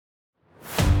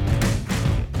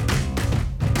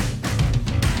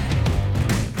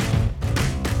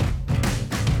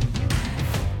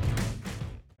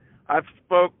I've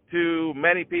spoke to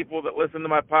many people that listen to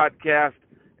my podcast,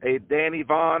 a Danny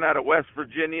Vaughn out of West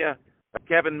Virginia, a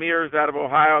Kevin Mears out of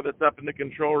Ohio that's up in the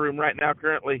control room right now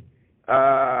currently.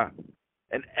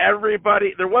 And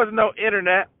everybody, there was no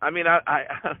internet. I mean, I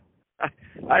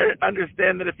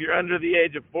understand that if you're under the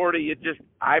age of 40,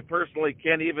 I personally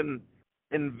can't even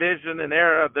envision an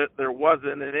era that there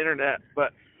wasn't an internet.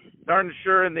 But darn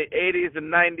sure in the 80s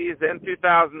and 90s and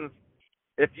 2000s,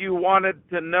 if you wanted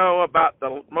to know about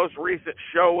the most recent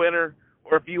show winner,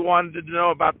 or if you wanted to know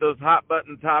about those hot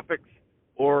button topics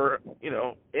or,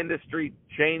 industry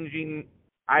changing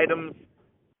items,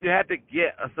 you had to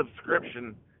get a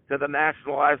subscription to the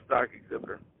National Livestock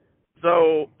Exhibitor.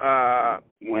 So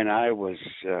when I was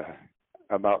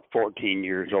about 14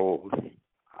 years old,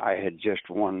 I had just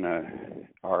won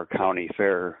our county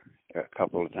fair a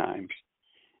couple of times,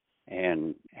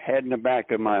 and had in the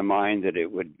back of my mind that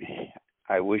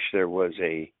I wish there was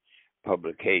a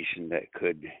publication that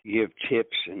could give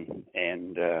tips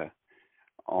and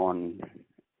on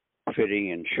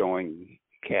fitting and showing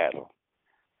cattle.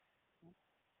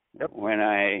 Yep. When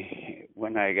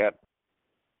I got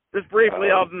just briefly,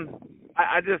 Eldon,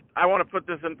 I want to put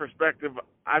this in perspective.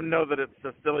 I know that it's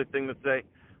a silly thing to say,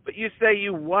 but you say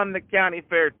you won the county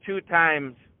fair 2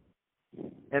 times,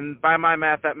 and by my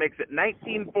math, that makes it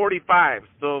 1945.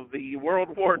 So the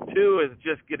World War II is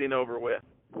just getting over with.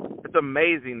 It's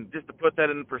amazing just to put that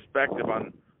in perspective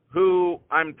on who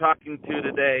I'm talking to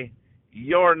today.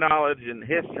 Your knowledge and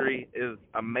history is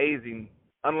amazing,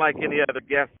 unlike any other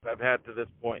guests I've had to this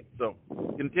point. So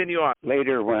continue on.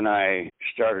 Later, when I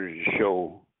started to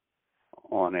show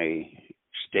on a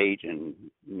state and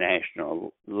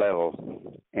national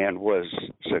level and was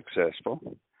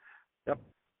successful, yep,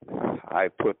 I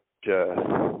put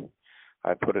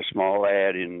a small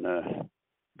ad in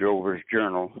Drover's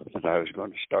Journal that I was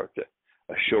going to start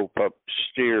a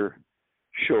steer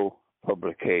show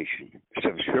publication.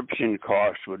 Subscription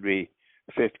cost would be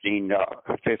 $15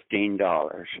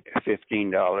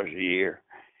 a year,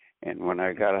 and when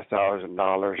I got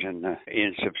 $1,000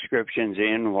 in subscriptions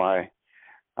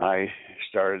I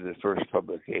started the first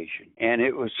publication, and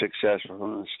it was successful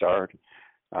from the start.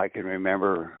 I can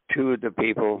remember 2 of the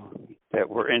people that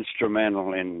were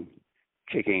instrumental in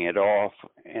kicking it off,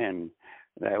 and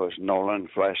that was Nolan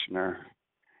Flessner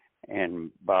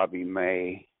and Bobby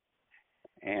May,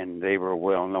 and they were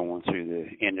well known through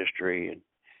the industry,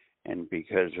 and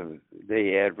because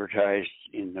they advertised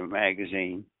in the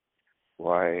magazine,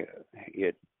 why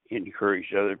it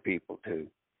encouraged other people to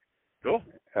cool.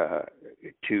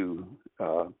 To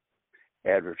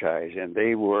advertise, and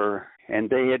they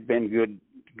had been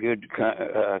good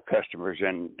customers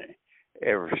and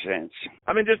ever since.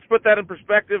 I mean, just to put that in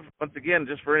perspective, once again,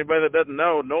 just for anybody that doesn't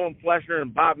know, Nolan Flessner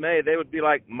and Bob May, they would be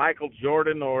like Michael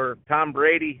Jordan or Tom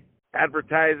Brady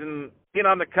advertising, being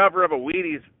on the cover of a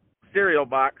Wheaties cereal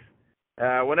box.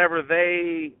 Whenever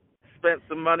they spent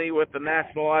some money with the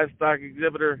National Livestock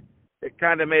Exhibitor, it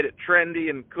kind of made it trendy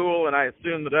and cool, and I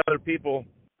assume that other people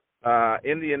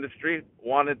in the industry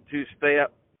wanted to stay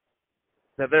up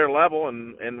to their level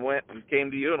and went and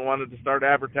came to you and wanted to start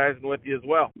advertising with you as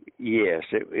well. Yes,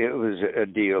 it was a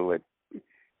deal that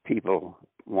people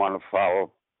want to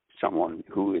follow someone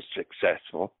who is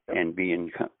successful and be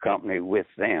in company with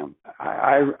them.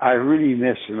 I really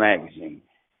miss the magazine.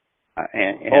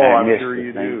 I'm sure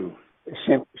you do.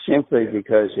 Simply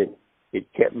because it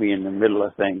kept me in the middle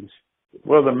of things.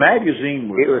 Well, the magazine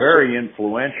was very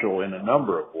influential in a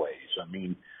number of ways. I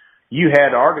mean, you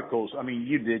had articles. I mean,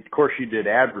 you did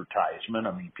advertisement.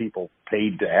 I mean, people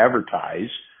paid to advertise.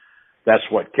 That's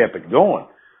what kept it going,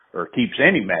 or keeps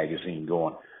any magazine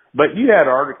going. But you had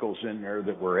articles in there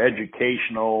that were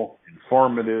educational,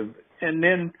 informative, and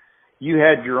then you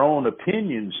had your own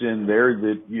opinions in there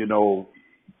that,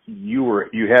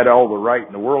 you had all the right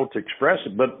in the world to express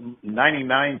it, but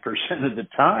 99% of the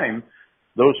time,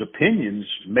 those opinions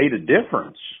made a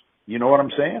difference. You know what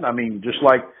I'm saying? I mean, just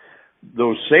like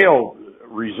those sale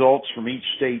results from each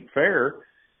state fair,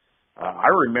 I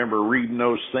remember reading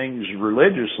those things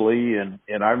religiously,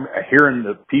 and I'm hearing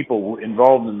the people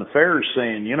involved in the fairs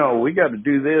saying, we got to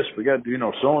do this, we got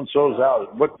to, so-and-so's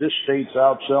out, what this state's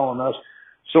outselling us.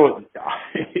 So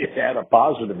it had a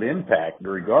positive impact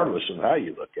regardless of how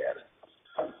you look at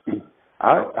it.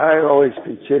 I always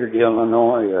considered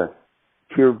Illinois a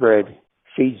purebred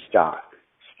feedstock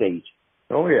state.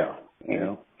 Oh, yeah.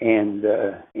 And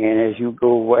as you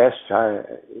go west,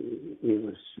 it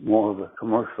was more of a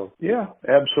commercial. Yeah,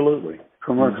 absolutely.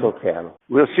 Commercial cattle.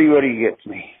 We'll see what he gets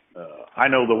me. I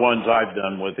know the ones I've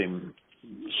done with him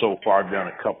so far. I've done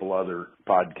a couple other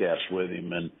podcasts with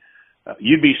him, and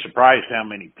you'd be surprised how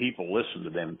many people listen to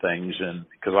them things. And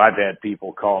because I've had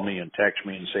people call me and text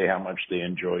me and say how much they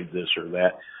enjoyed this or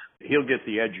that. He'll get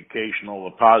the educational,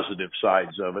 the positive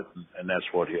sides of it, and that's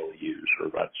what he'll use, or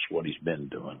that's what he's been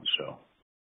doing. So.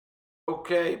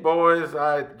 Okay, boys,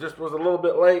 I just was a little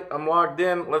bit late. I'm logged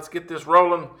in. Let's get this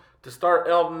rolling. To start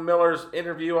Eldon Miller's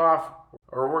interview off,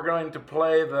 or we're going to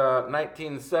play the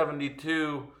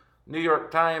 1972 New York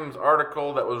Times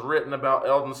article that was written about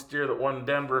Eldon's steer that won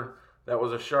Denver. That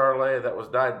was a Charolais that was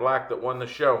dyed black that won the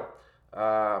show.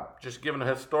 Just giving a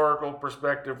historical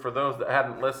perspective for those that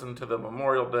hadn't listened to the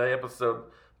Memorial Day episode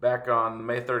back on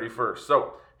May 31st.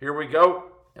 So here we go,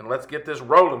 and let's get this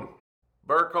rolling.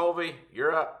 Burr Colby,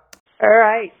 you're up. All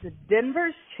right, the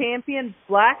Denver's champion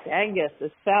Black Angus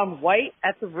is found white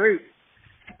at the root.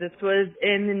 This was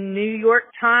in the New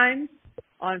York Times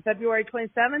on February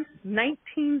 27th,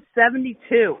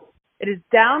 1972. It is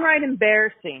downright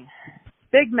embarrassing.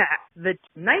 Big Mac, the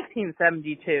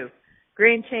 1972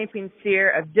 Grand Champion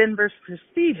steer of Denver's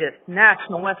prestigious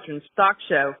National Western Stock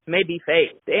Show, may be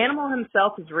fake. The animal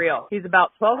himself is real. He's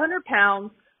about 1,200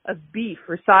 pounds of beef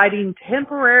residing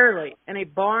temporarily in a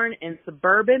barn in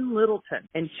suburban Littleton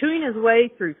and chewing his way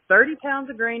through 30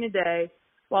 pounds of grain a day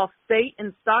while state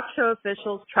and stock show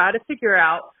officials try to figure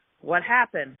out what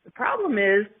happened. The problem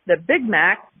is that Big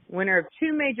Mac, winner of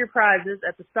 2 major prizes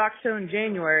at the stock show in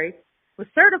January, was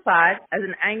certified as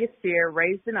an Angus steer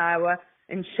raised in Iowa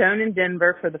and shown in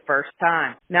Denver for the first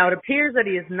time. Now it appears that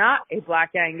he is not a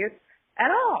Black Angus at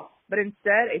all, but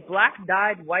instead a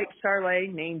black-dyed white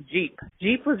Charolais named Jeep.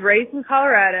 Jeep was raised in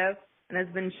Colorado and has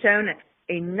been shown at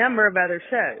a number of other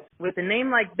shows. With a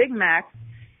name like Big Mac,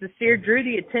 the steer drew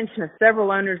the attention of several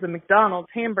owners of McDonald's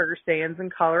hamburger stands in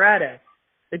Colorado.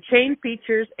 The chain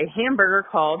features a hamburger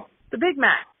called the Big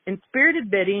Mac. In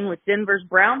spirited bidding with Denver's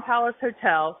Brown Palace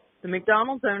Hotel, the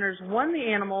McDonald's owners won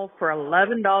the animal for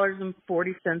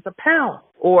 $11.40 a pound,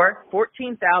 or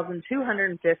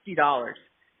 $14,250.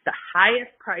 The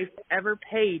highest price ever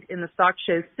paid in the stock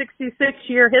show's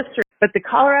 66-year history. But the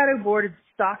Colorado Board of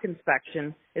Stock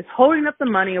Inspection is holding up the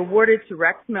money awarded to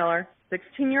Rex Miller,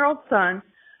 16-year-old son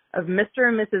of Mr.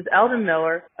 and Mrs. Eldon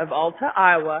Miller of Alta,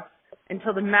 Iowa,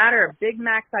 until the matter of Big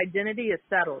Mac's identity is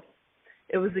settled.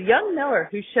 It was the young Miller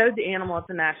who showed the animal at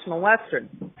the National Western.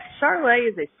 Charolais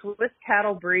is a Swiss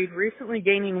cattle breed recently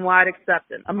gaining wide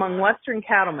acceptance among Western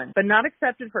cattlemen, but not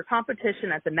accepted for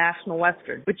competition at the National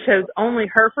Western, which shows only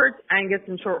Herefords, Angus,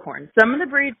 and Shorthorns. Some of the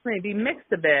breeds may be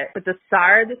mixed a bit, but the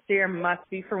sire of the steer must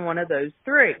be from one of those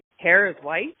 3. Hair is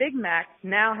white. Big Mac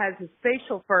now has his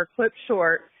facial fur clipped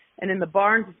short and in the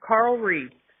barns of Carl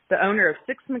Reed, the owner of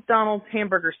 6 McDonald's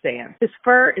hamburger stands. His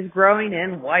fur is growing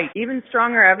in white. Even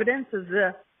stronger evidence is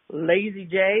the Lazy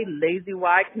J, Lazy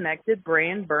Y connected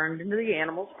brand burned into the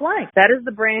animal's flank. That is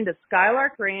the brand of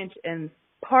Skylark Ranch in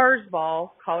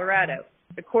Parrsvall, Colorado,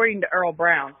 according to Earl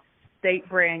Brown, state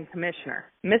brand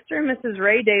commissioner. Mr. and Mrs.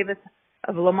 Ray Davis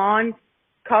of Lamont,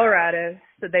 Colorado,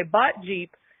 said they bought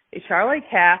Jeep, a Charolais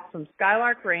calf from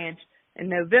Skylark Ranch, in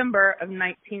November of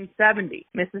 1970.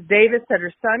 Mrs. Davis said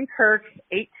her son Kirk,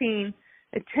 18,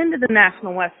 attended the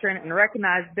National Western and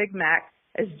recognized Big Mac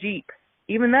as Jeep,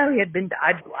 even though he had been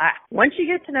dyed black. Once you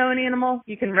get to know an animal,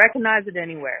 you can recognize it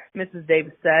anywhere, Mrs.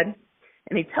 Davis said.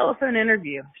 In a telephone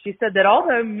interview, she said that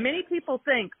although many people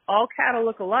think all cattle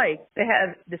look alike, they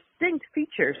have distinct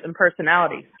features and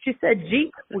personalities. She said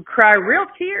Jeep would cry real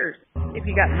tears if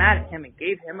you got mad at him and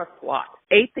gave him a swat.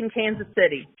 8th in Kansas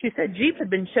City. She said Jeep had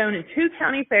been shown in 2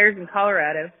 county fairs in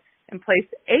Colorado and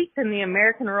placed 8th in the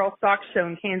American Rural Stock Show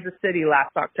in Kansas City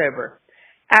last October.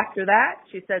 After that,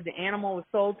 she said the animal was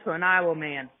sold to an Iowa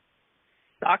man.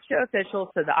 Stock show officials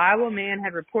said the Iowa man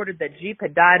had reported that Jeep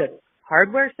had died of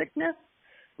hardware sickness,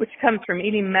 which comes from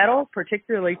eating metal,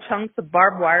 particularly chunks of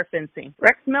barbed wire fencing.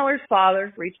 Rex Miller's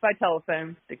father, reached by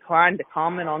telephone, declined to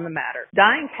comment on the matter.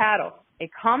 Dying cattle, a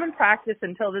common practice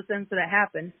until this incident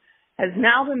happened, has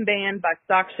now been banned by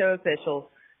stock show officials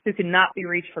who could not be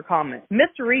reached for comment.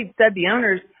 Mr. Reed said the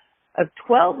owners of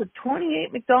 12 of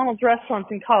 28 McDonald's restaurants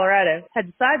in Colorado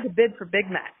had decided to bid for Big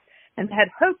Mac and had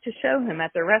hoped to show him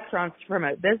at their restaurants to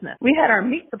promote business. We had our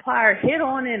meat supplier hit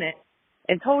on in it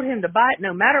and told him to buy it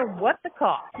no matter what the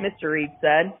cost, Mr. Reed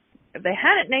said. If they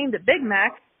hadn't named it Big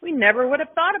Mac, we never would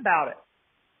have thought about it.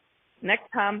 Next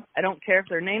time, I don't care if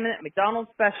they're naming it McDonald's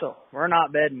Special. We're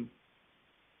not bidding.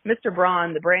 Mr.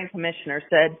 Braun, the brand commissioner,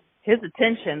 said his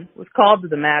attention was called to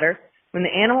the matter when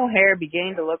the animal hair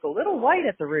began to look a little white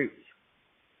at the roots.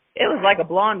 It was like a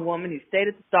blonde woman who stayed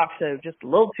at the stock show just a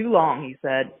little too long, he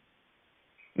said.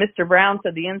 Mr. Brown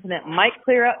said the incident might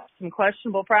clear up some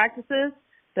questionable practices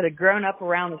that had grown up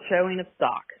around the showing of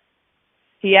stock.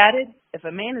 He added, if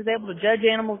a man is able to judge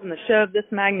animals in a show of this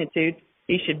magnitude,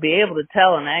 he should be able to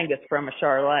tell an Angus from a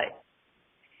Charolais.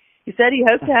 He said he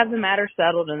hoped to have the matter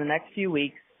settled in the next few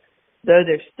weeks, though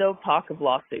there's still talk of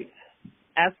lawsuits.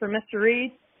 As for Mr.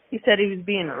 Reed, he said he was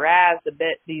being razzed a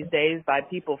bit these days by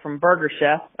people from Burger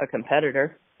Chef, a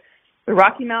competitor. The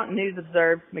Rocky Mountain News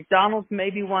observed McDonald's may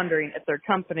be wondering if their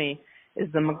company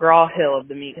is the McGraw-Hill of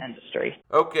the meat industry.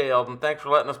 Okay, Eldon, thanks for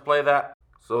letting us play that.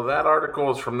 So that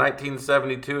article is from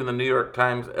 1972 in the New York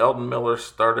Times. Eldon Miller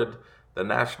started the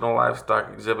National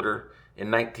Livestock Exhibitor in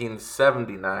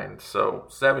 1979, so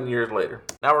 7 years later.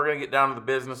 Now we're going to get down to the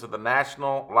business of the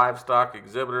National Livestock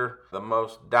Exhibitor, the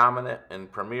most dominant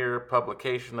and premier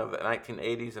publication of the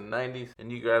 1980s and 90s,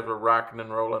 and you guys were rocking and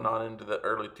rolling on into the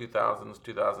early 2000s,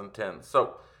 2010s.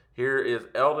 So here is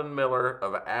Eldon Miller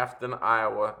of Afton,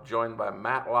 Iowa, joined by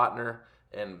Matt Lautner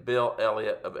and Bill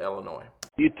Elliott of Illinois.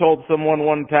 You told someone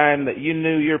one time that you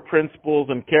knew your principles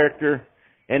and character,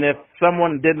 and if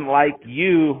someone didn't like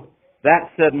you,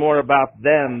 that said more about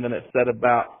them than it said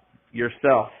about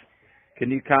yourself.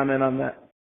 Can you comment on that?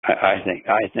 I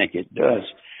think it does,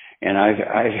 and I've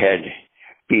had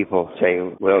people say,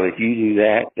 "Well, if you do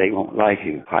that, they won't like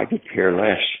you." I could care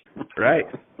less. Right.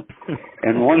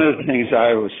 And one of the things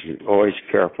I was always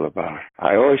careful about,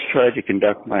 I always tried to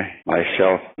conduct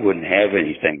myself, wouldn't have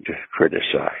anything to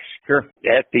criticize. Sure.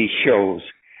 At these shows,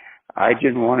 I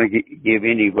didn't want to give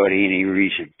anybody any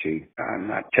reason to. I'm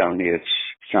not telling you it's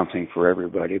something for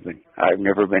everybody, but I've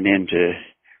never been into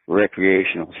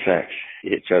recreational sex.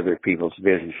 It's other people's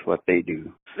business what they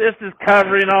do. This is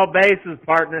covering all bases,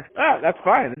 partner. Ah, that's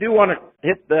fine. I do want to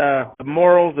hit the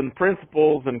morals and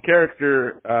principles and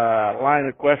character line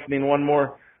of questioning one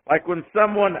more. Like when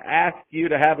someone asked you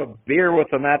to have a beer with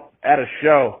them at a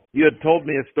show, you had told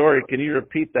me a story. Can you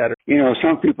repeat that? You know,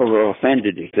 some people are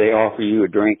offended if they offer you a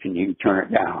drink and you turn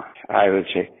it down. I would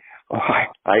say, oh,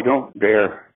 I don't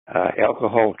dare.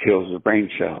 Alcohol kills the brain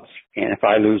cells. And if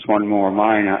I lose one more of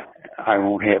mine, I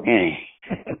won't have any.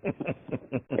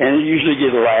 And it usually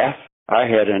get a laugh. I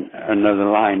had another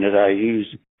line that I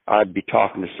used. I'd be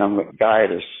talking to some guy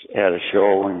at a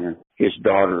show, and his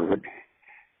daughter would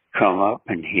come up,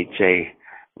 and he'd say,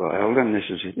 "Well, Eldon, this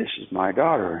is my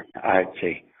daughter." I'd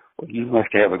say, "Well, you must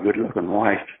have a good-looking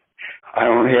wife." I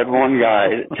only had one guy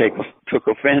that took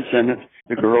offense in it.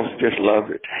 The girls just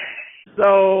loved it.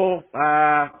 So,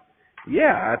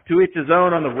 yeah, to each his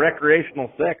own on the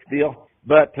recreational sex deal.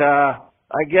 But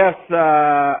I guess,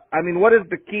 what is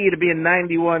the key to being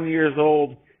 91 years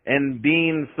old and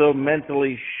being so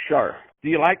mentally sharp? Do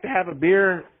you like to have a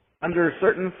beer under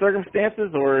certain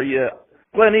circumstances, or are you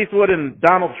Clint Eastwood and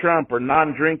Donald Trump, or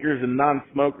non-drinkers and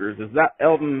non-smokers? Is that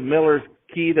Eldon Miller's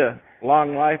key to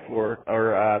long life, or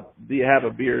do you have a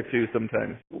beer or two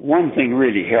sometimes? One thing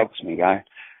really helps me,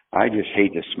 I just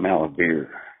hate the smell of beer.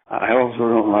 I also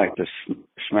don't like the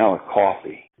smell of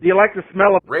coffee. Do you like the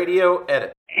smell of radio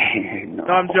edit? No.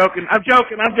 No, I'm joking.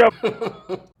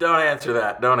 Don't answer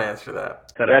that.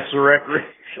 That's the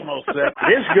recreational set.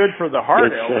 It is good for the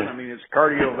heart, Eldon. It's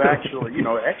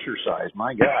cardiovascular, exercise.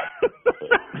 My God.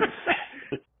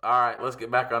 All right, let's get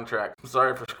back on track. I'm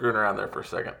sorry for screwing around there for a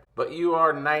second. But you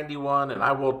are 91, and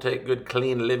I will take good,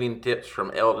 clean living tips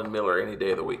from Eldon Miller any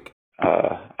day of the week.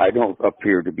 I don't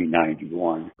appear to be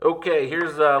 91. Okay,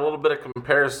 here's a little bit of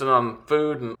comparison on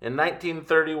food. In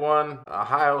 1931,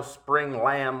 Ohio spring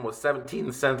lamb was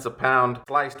 17 cents a pound.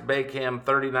 Sliced bake ham,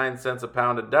 39 cents a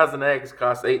pound. A dozen eggs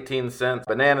cost 18 cents.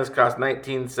 Bananas cost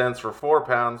 19 cents for 4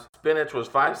 pounds. Spinach was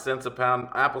 5 cents a pound.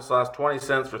 Applesauce, 20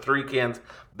 cents for 3 cans.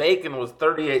 Bacon was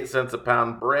 38 cents a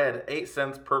pound. Bread, 8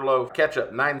 cents per loaf.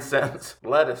 Ketchup, 9 cents.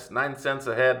 Lettuce, 9 cents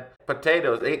a head.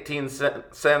 Potatoes, 18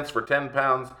 cents for 10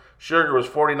 pounds. Sugar was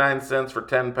 49 cents for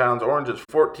 10 pounds. Oranges,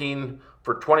 14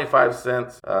 for 25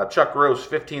 cents. Chuck roast,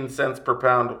 15 cents per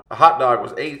pound. A hot dog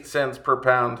was 8 cents per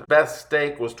pound. Best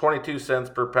steak was 22 cents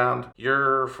per pound.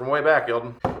 You're from way back,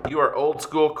 Eldon. You are old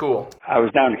school cool. I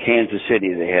was down in Kansas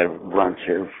City. They had lunch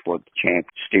there for the champ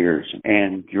steers.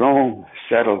 And Jerome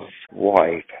Settle's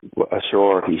wife, a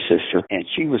sorority sister, and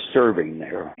she was serving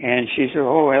there. And she said,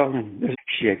 "Oh, Eldon,"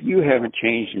 she said, "you haven't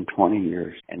changed in 20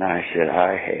 years. And I said,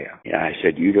 "I have." And I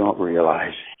said, "You don't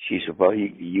realize." She said, "Well,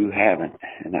 you haven't."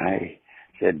 And I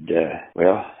said,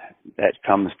 "Well, that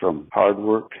comes from hard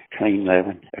work, clean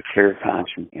living, a clear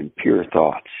conscience, and pure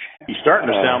thoughts." You're starting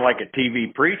to sound like a TV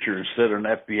preacher instead of an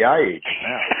FBI agent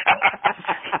now.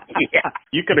 Yeah.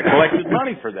 You could have collected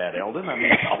money for that, Eldon.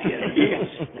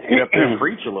 Get up there and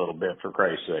preach a little bit, for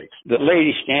Christ's sake. The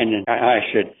lady standing, I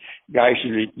said, guys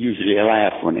usually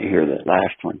laugh when they hear that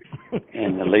last one.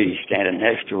 And the lady standing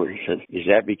next to her said, "Is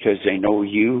that because they know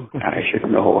you?" I said,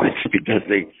 "No, it's because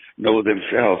they know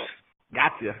themselves."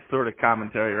 Gotcha. Sort of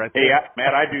commentary right there. Hey,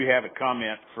 Matt, I do have a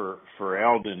comment for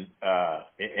Eldon,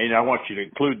 and I want you to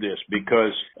include this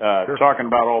because Sure. Talking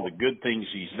about all the good things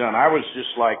he's done. I was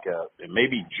just like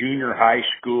maybe junior high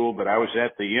school, but I was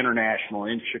at the International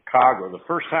in Chicago the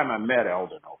first time I met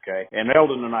Eldon, okay? And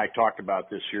Eldon and I talked about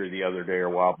this here the other day or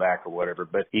a while back or whatever,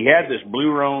 but he had this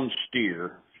blue roan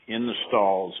steer in the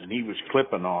stalls, and he was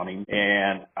clipping on him.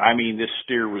 And, I mean, this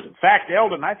steer was... In fact,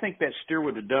 Eldon, I think that steer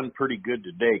would have done pretty good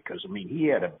today because, I mean, he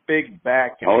had a big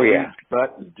back and a huge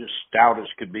butt and just stout as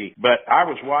could be. But I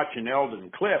was watching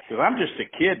Eldon clip because I'm just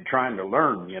a kid trying to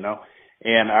learn, you know.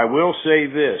 And I will say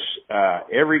this,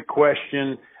 every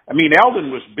question... I mean,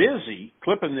 Eldon was busy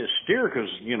clipping this steer because,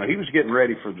 you know, he was getting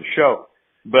ready for the show.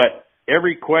 But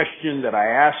every question that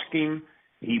I asked him,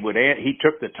 he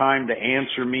took the time to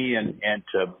answer me and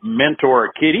to mentor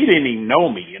a kid. He didn't even know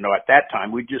me, you know, at that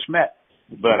time. We just met.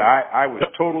 But I was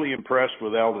totally impressed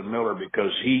with Eldon Miller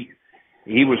because he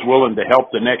was willing to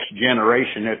help the next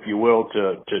generation, if you will,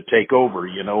 to take over,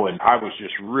 you know, and I was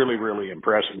just really, really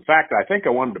impressed. In fact, I think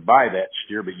I wanted to buy that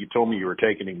steer, but you told me you were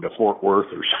taking him to Fort Worth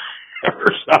or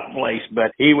someplace, but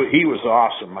he was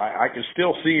awesome. I can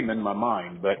still see him in my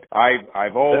mind, but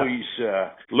I've always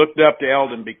looked up to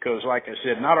Eldon because, like I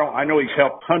said, I know he's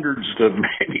helped hundreds of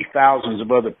maybe thousands of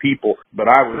other people, but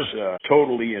I was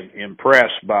totally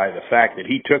impressed by the fact that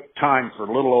he took time for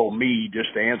little old me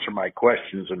just to answer my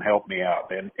questions and help me out.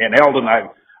 And Eldon,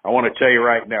 I want to tell you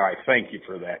right now, I thank you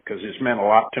for that because it's meant a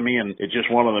lot to me, and it's just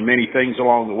one of the many things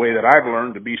along the way that I've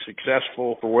learned to be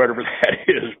successful for whatever that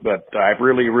is, but I've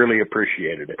really, really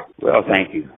appreciated it. Well,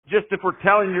 thank you. Just if we're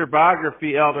telling your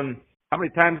biography, Eldon, how many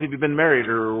times have you been married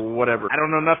or whatever? I don't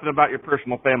know nothing about your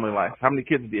personal family life. How many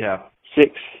kids do you have?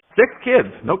 6. 6 kids.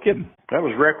 No kidding. That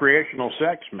was recreational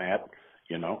sex, Matt.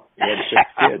 You know, he had 6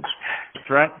 kids. That's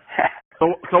right.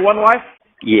 So one wife?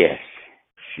 Yes.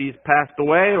 She's passed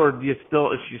away, or is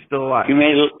she still alive? She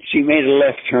made a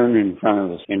left turn in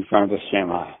front of a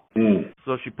semi.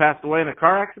 So she passed away in a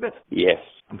car accident? Yes.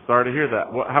 I'm sorry to hear that.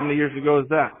 How many years ago is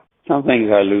that? Some things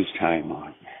I lose time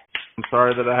on. I'm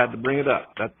sorry that I had to bring it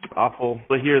up. That's awful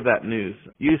to hear that news.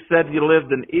 You said you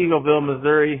lived in Eagleville,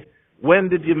 Missouri. When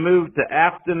did you move to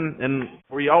Afton, and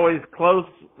were you always close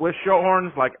with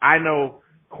Shorthorns? Like, I know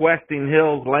Questing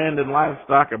Hills Land and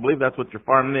Livestock. I believe that's what your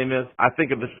farm name is. I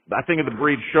think of the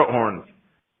breed Shorthorns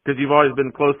because you've always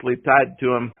been closely tied to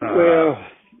them. Well,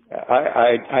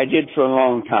 I did for a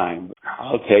long time.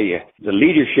 I'll tell you, the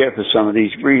leadership of some of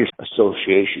these breed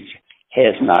associations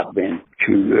has not been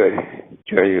too good.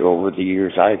 Tell you over the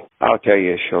years. I'll tell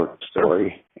you a short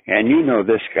story, and you know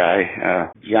this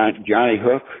guy, Johnny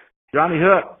Hook. Johnny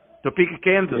Hook, Topeka,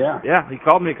 Kansas. Yeah, he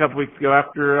called me a couple weeks ago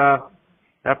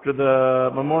after the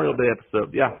Memorial Day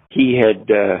episode, yeah. He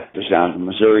was down at the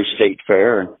Missouri State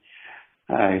Fair, and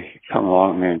I come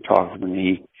along there and talked to him, and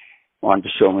he wanted to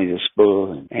show me this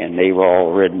bull, and they were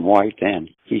all red and white then.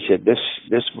 He said,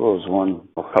 this bull's won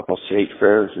a couple state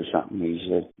fairs or something. He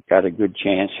said, got a good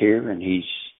chance here,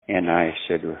 and I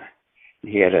said,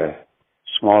 he had a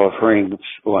smaller frame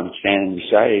one standing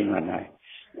beside him, and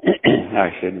I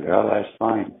said, well, that's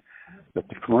fine. But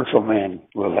the commercial man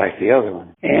will like the other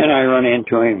one. And I run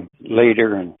into him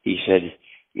later, and he said,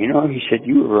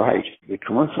 you were right. The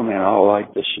commercial man all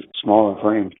like the smaller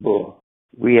framed bull.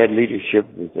 We had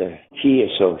leadership with the Key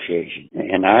Association,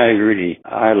 and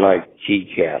I like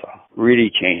Key cattle.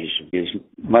 Really changes them as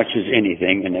much as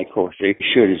anything, and of course they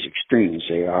should, as extreme as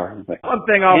they are. But one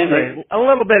thing I'll say, a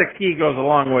little bit of Key goes a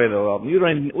long way, though.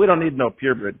 We don't need no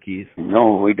purebred Keys.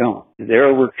 No, we don't.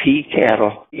 There were Key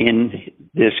cattle in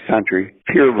this country,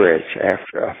 purebreds,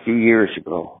 after a few years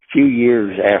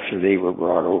after they were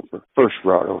first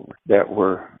brought over, that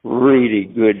were really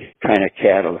good kind of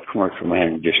cattle. The commercial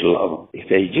man would just love them. If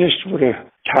they just would have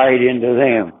tied into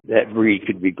them, that breed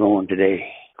could be going today.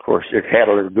 Of course, their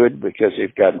cattle are good because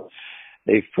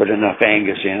they've put enough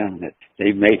Angus in them that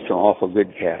they've made some awful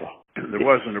good cattle. There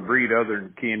wasn't a breed other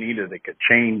than Chianita that could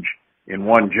change in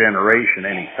one generation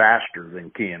any faster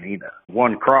than Chianita.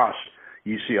 One cross,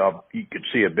 you could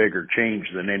see a bigger change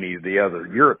than any of the other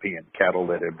European cattle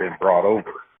that have been brought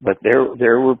over. But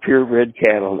there were purebred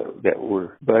cattle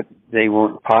but they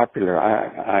weren't popular.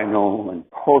 I know when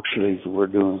Horsley's were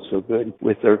doing so good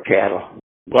with their cattle.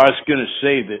 Well, I was going to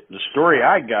say that the story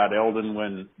I got, Eldon,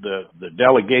 when the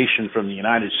delegation from the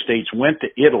United States went to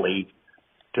Italy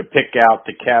to pick out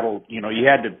the cattle, you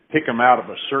had to pick them out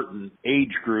of a certain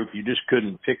age group. You just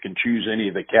couldn't pick and choose any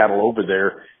of the cattle over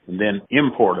there and then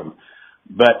import them.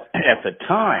 But at the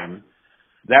time,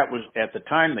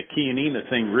 the Chianina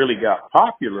thing really got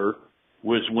popular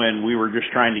was when we were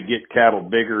just trying to get cattle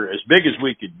as big as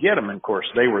we could get them. And of course,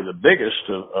 they were the biggest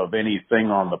of anything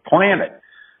on the planet.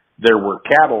 There were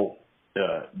cattle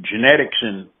genetics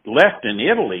left in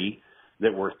Italy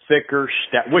that were thicker,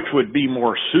 which would be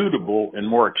more suitable and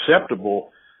more acceptable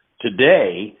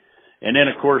today. And then,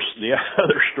 of course, the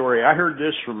other story, I heard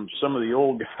this from some of the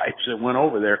old guys that went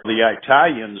over there. The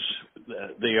Italians,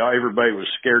 everybody was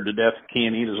scared to death of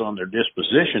Chianinas on their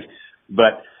disposition,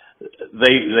 but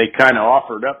they kind of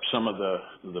offered up some of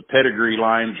the pedigree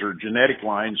lines or genetic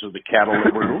lines of the cattle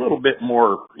that were a little bit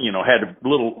more, had a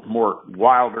little more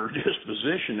wilder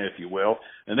disposition, if you will,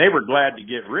 and they were glad to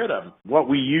get rid of them. What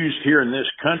we used here in this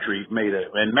country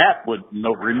and Matt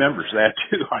remembers that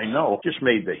too, I know, just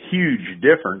made the huge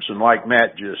difference. And like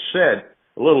Matt just said,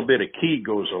 a little bit of key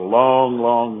goes a long,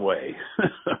 long way.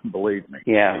 Believe me.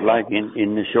 Yeah, like in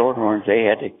the Shorthorns, they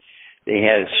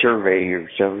had a survey here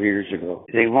several years ago.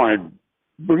 They wanted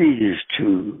breeders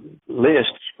to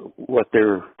list what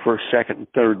their first, second,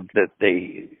 third that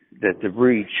the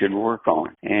breed should work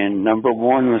on. And number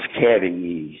one was calving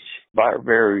ease. By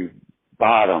very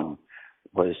bottom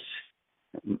was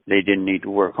they didn't need to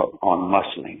work on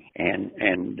muscling.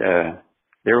 And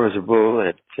there was a bull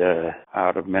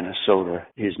out of Minnesota.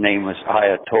 His name was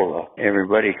Ayatollah.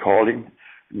 Everybody called him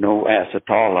No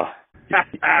Asatola.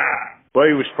 Well,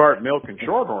 he was part milk and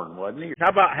shorthorn, wasn't he? How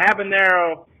about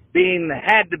habanero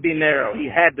had to be narrow? He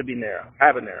had to be narrow.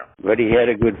 Habanero. But he had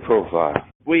a good profile.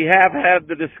 We have had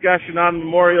the discussion on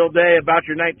Memorial Day about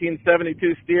your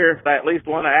 1972 steer. I at least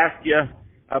want to ask you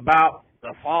about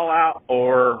the fallout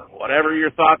or whatever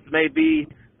your thoughts may be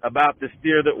about the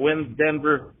steer that wins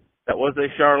Denver, that was a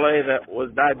Charolais, that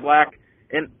was dyed black.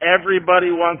 And everybody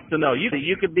wants to know.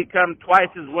 You could become twice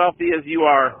as wealthy as you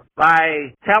are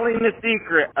by telling the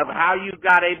secret of how you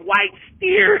got a white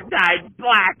steer dyed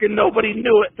black and nobody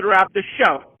knew it throughout the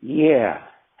show. Yeah.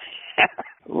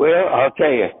 Well, I'll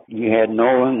tell you, you had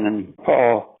Nolan and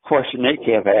Paul. Question they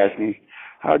kept asking me,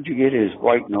 how'd you get his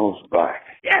white nose black?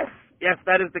 Yes,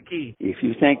 that is the key. If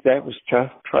you think that was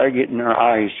tough, try getting their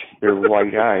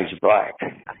white eyes black.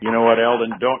 You know what,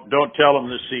 Eldon? Don't tell them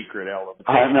the secret, Eldon.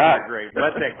 I'm not. Great.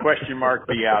 Let that question mark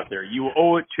be out there. You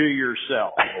owe it to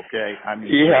yourself, okay?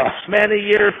 Yeah. Many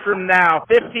years from now,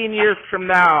 15 years from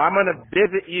now, I'm going to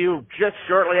visit you just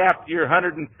shortly after your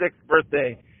 106th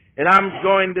birthday. And I'm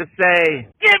going to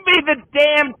say, give me the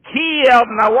damn key,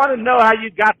 Eldon. I want to know how you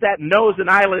got that nose and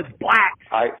eyelids black.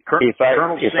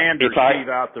 Colonel Sanders gave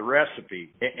out the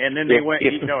recipe, and then they went,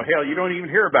 hell, you don't even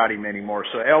hear about him anymore.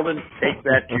 So, Eldon, take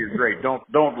that to your grave.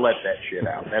 Don't let that shit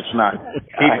out. That's not,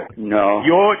 keep it. No.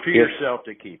 You owe it to yourself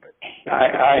to keep it.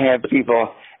 I have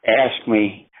people ask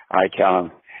me, I tell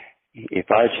them, if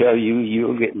I tell you,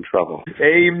 you'll get in trouble.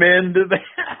 Amen to that.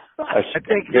 I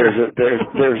think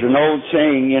there's an old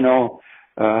saying,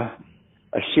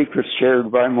 a secret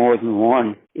shared by more than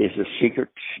one is a secret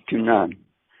to none.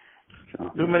 So,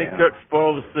 too many cooks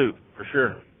spoil the soup, for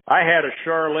sure. I had a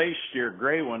Charolais steer,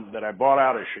 gray one, that I bought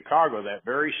out of Chicago that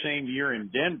very same year in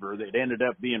Denver that ended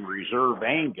up being Reserve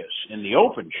Angus in the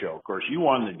open show. Of course, you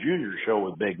won the junior show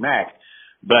with Big Mac,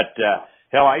 but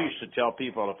hell, I used to tell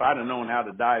people if I'd have known how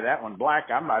to dye that one black,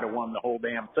 I might have won the whole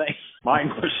damn thing. Mine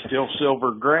was still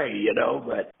silver gray,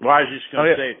 but well, I was just going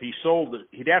to say, if he sold it,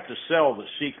 he'd have to sell the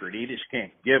secret. He just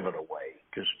can't give it away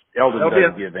because Eldon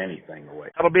doesn't give anything away.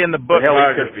 That'll be in the book.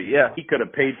 Biography, yeah. He could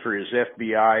have paid for his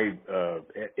FBI,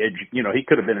 he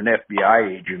could have been an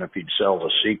FBI agent if he'd sell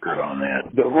the secret on that.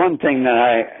 The one thing that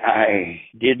I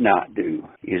did not do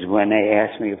is when they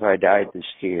asked me if I dyed the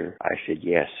steer, I said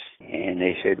yes. And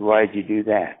they said, why'd you do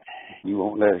that? You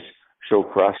won't let us show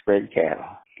crossbred cattle.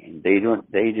 And they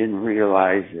didn't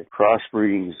realize that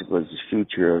crossbreeding was the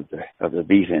future of the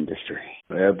beef industry.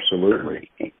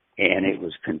 Absolutely. And it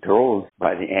was controlled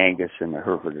by the Angus and the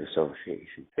Hereford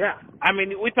Association. Yeah. I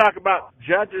mean, we talk about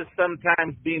judges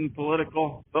sometimes being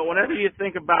political, but whenever you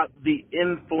think about the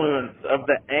influence of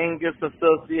the Angus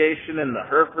Association and the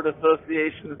Hereford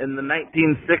Association in the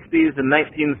 1960s and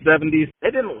 1970s, they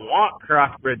didn't want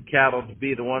crossbred cattle to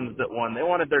be the ones that won. They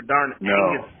wanted their darn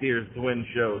Angus steers to win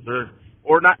shows.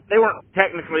 Or not. They weren't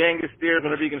technically Angus steers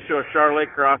whenever you can show a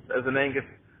Charolais cross as an Angus,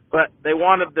 but they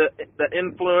wanted the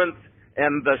influence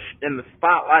and the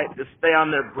spotlight to stay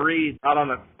on their breed, not on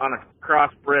a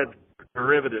crossbred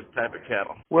derivative type of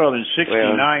cattle. Well, in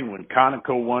 '69 when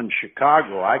Conoco won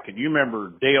Chicago, you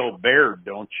remember Dale Baird,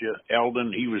 don't you,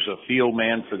 Eldon? He was a field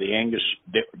man for the Angus.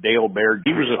 Dale Baird.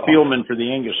 He was a field man for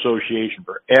the Angus Association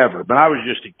forever. But I was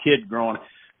just a kid growing.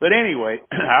 But anyway,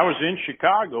 I was in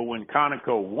Chicago when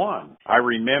Conoco won. I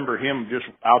remember him just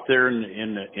out there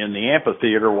in the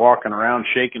amphitheater walking around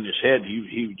shaking his head.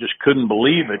 He just couldn't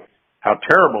believe it, how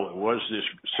terrible it was this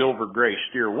silver gray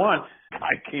steer won.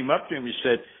 I came up to him and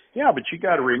said, yeah, but you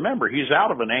got to remember, he's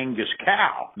out of an Angus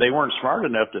cow. They weren't smart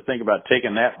enough to think about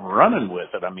taking that and running with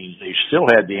it. I mean, they still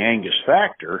had the Angus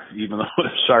factor, even though it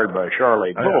was started by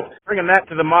Charlotte Bull. Bringing that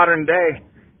to the modern day,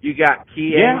 you got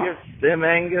Key Angus, Sim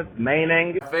Angus, Main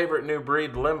Angus. Favorite new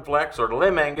breed, Limb Flex or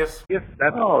Limb Angus. They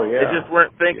just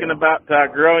weren't thinking about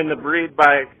growing the breed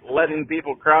by letting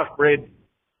people crossbreed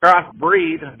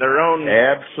their own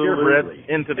purebred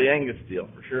into the Angus deal,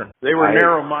 for sure. They were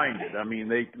narrow-minded. I mean,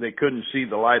 they couldn't see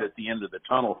the light at the end of the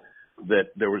tunnel, that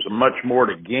there was much more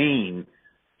to gain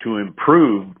to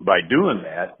improve by doing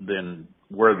that than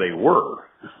where they were.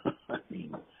 I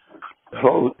mean,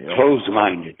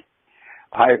 closed-minded.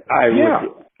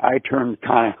 I turned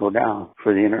Conoco down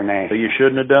for the international. So you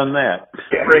shouldn't have done that.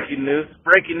 Yeah. Breaking news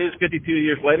 52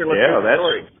 years later. Let's hear the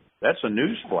story. That's a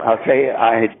news flash. I'll tell you,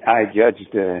 I judged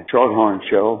the Shorthorn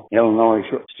Show, Illinois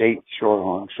State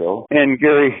Shorthorn Show, and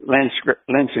Gary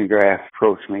Linsengraff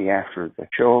approached me after the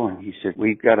show, and he said,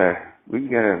 "We've got a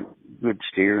good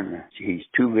steer, and he's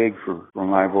too big for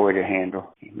my boy to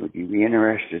handle. Would you be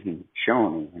interested in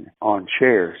showing him on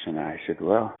shares?" And I said,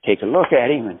 "Well, take a look at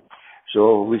him." And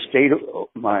so we stayed.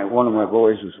 One of my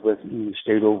boys was with me. We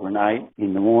stayed overnight.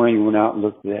 In the morning, we went out and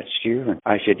looked at that steer, and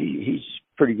I said, "He's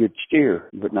pretty good steer."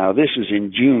 But now this is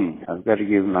in June. I've got to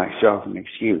give myself an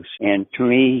excuse. And to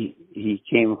me, he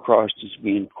came across as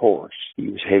being coarse. He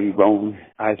was heavy boned.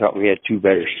 I thought we had two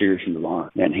better steers in the barn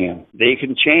than him. They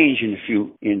can change in a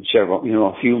few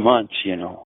months,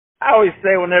 I always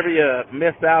say whenever you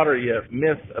miss out or you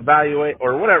misevaluate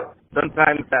or whatever,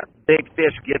 sometimes that big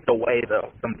fish gets away,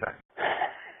 though, sometimes.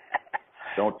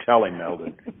 Don't tell him,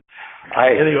 Eldon.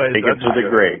 Anyways, take it to the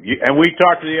grave. And we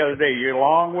talked the other day, you're a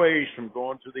long ways from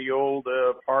going to the old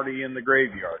party in the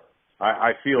graveyard.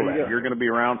 I feel that. You're going to be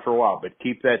around for a while, but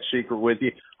keep that secret with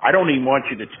you. I don't even want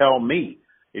you to tell me.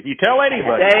 If you tell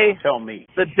anybody, tell me.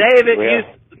 The day that you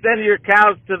send your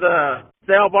cows to the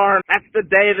sale barn, that's the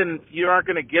day that you aren't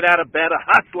going to get out of bed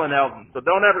hustling, Eldon. So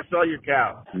don't ever sell your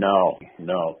cows. No.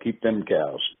 Keep them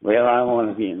cows. Well, I want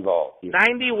to be involved.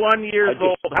 91 years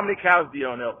old. How many cows do you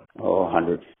own, Eldon?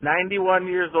 100. 91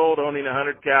 years old, owning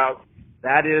 100 cows.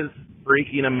 That is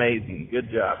freaking amazing. Good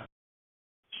job.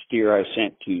 Steer I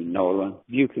sent to Nolan.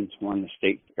 Buchan's won the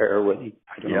state fair with him.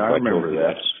 I remember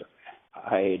that.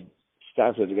 I had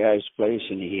stopped at the guy's place,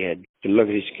 and he had to look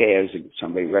at his calves, and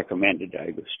somebody recommended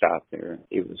I go stop there.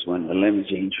 It was when the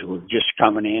limousines were just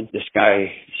coming in. This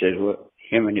guy said, well,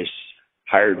 him and his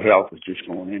hired help was just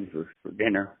going in for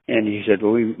dinner. And he said,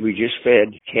 well, we just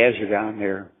fed. Calves are down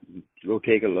there. Go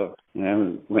take a look. And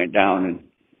I went down, and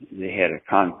they had a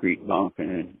concrete bunk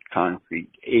and a concrete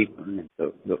apron.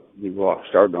 And the walk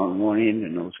started on one end,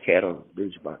 and those cattle,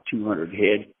 there's about 200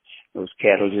 head. Those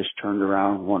cattle just turned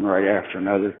around, one right after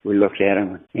another. We looked at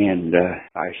them, and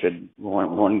I said,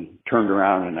 one turned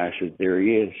around, and I said, there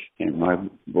he is. And my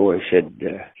boy said,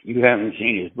 you haven't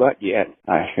seen his butt yet.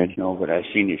 I said, no, but I've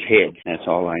seen his head. That's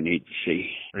all I need to see.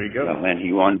 There you go. And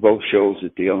he won both shows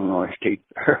at the Illinois State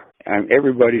Fair. And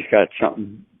everybody's got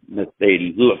something that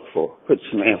they look for, put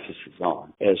some emphasis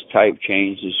on. As type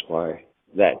changes, why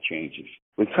that changes.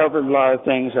 We covered a lot of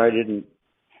things. I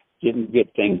didn't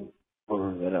get things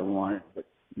that I wanted, but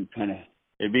you kind of...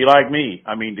 It'd be like me.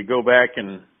 I mean, to go back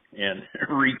and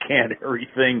recant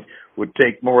everything would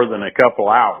take more than a couple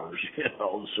hours,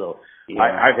 so yeah,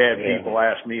 I've had people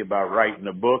ask me about writing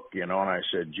a book, and I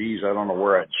said, geez, I don't know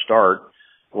where I'd start.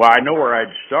 Well, I know where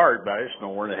I'd start, but I just know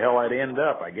where the hell I'd end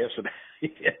up. I guess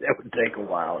that would take a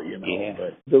while, Yeah.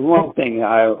 But the one thing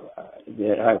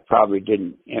that I probably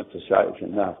didn't emphasize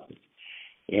enough,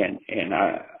 and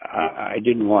I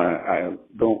didn't want to, I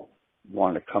don't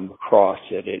want to come across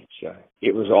that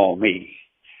it was all me,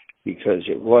 because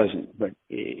it wasn't, but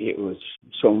it was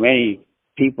so many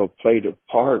people played a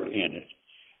part in it,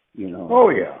 Oh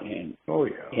yeah.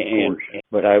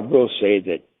 But I will say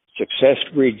that success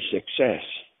breeds success.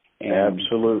 And,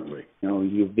 absolutely.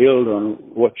 You build on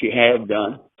what you have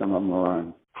done. Some of them are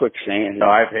on quicksand. No,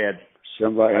 I've had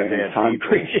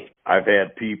concrete. I've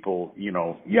had people,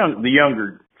 the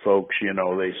younger folks,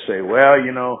 they say, well,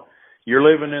 you're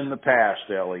living in the past,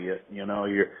 Elliott. You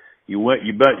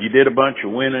did a bunch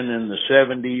of winning in the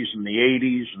 70s and the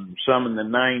 80s and some in the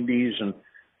 90s, and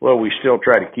well, we still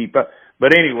try to keep up.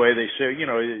 But anyway, they say,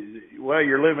 well,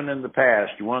 you're living in the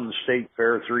past. You won the state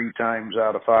fair 3 times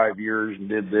out of 5 years and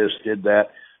did this, did that.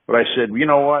 But I said, you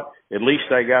know what? at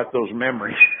least I got those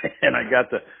memories and I got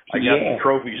the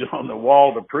trophies on the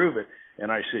wall to prove it.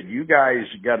 And I said, you guys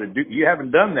you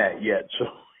haven't done that yet. So,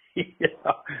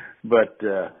 yeah. But,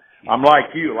 I'm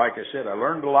like you. Like I said, I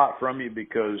learned a lot from you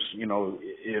because,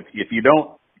 if you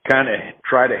don't kind of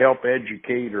try to help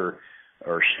educate or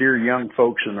steer young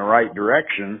folks in the right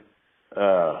direction,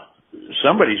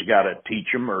 somebody's got to teach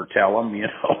them or tell them,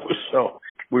 So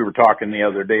we were talking the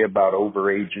other day about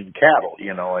overaging cattle,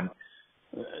 and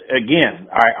again,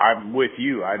 I'm with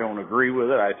you. I don't agree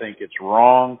with it. I think it's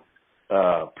wrong.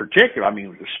 Particularly,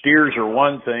 steers are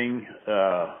one thing.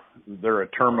 They're a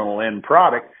terminal end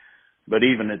product. But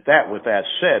even at that, with that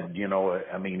said,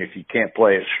 if you can't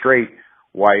play it straight,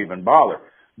 why even bother?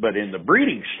 But in the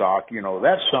breeding stock,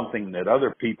 that's something that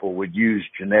other people would use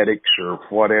genetics or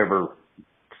whatever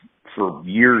for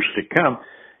years to come.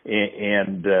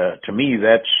 And to me,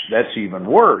 that's even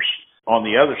worse. On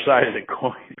the other side of the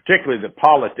coin, particularly the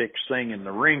politics thing in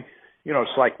the ring,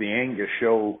 it's like the Angus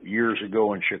show years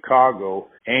ago in Chicago.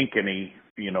 Ankeny,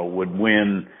 would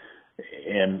win.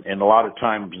 And a lot of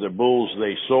times the bulls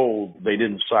they sold, they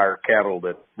didn't sire cattle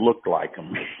that looked like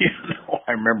them.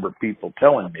 I remember people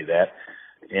telling me that.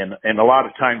 And a lot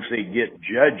of times they get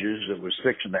judges that was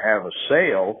fixing to have a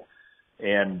sale,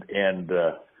 and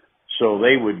so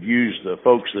they would use the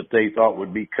folks that they thought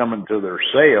would be coming to their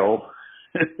sale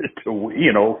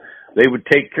they would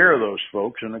take care of those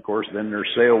folks, and of course then their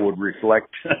sale would reflect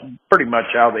pretty much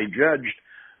how they judged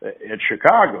at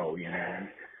Chicago,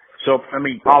 So,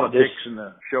 politics in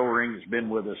the show ring has been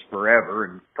with us forever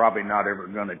and probably not ever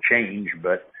going to change,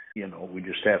 but, we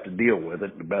just have to deal with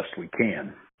it the best we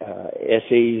can.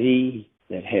 SAZ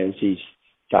that has these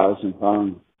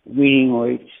 1,000-pound weaning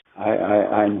weights,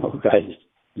 I know guys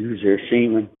use their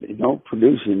semen. They don't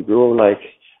produce and grow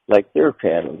like their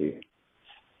cattle do.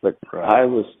 But I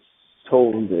was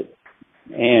told that,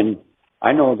 and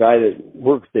I know a guy that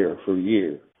worked there for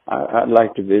years. I'd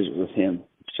like to visit with him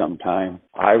sometime.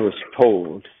 I was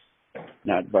told,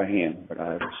 not by him, but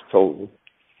I was told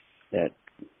that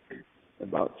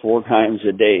about 4 times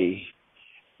a day,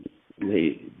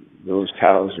 those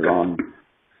cows are on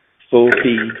full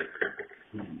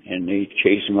feed, and they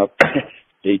chase them up.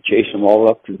 They chase them all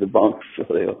up to the bunk, so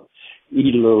they'll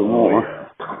eat a little more.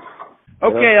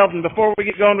 Okay, Eldon, before we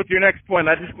get going with your next point,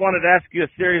 I just wanted to ask you a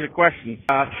series of questions.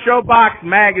 Showbox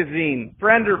Magazine,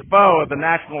 friend or foe of the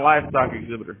National Livestock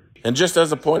Exhibitor? And just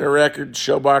as a point of record,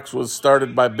 Showbox was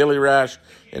started by Billy Rash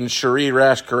and Cherie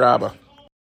Rash Caraba.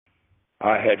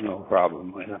 I had no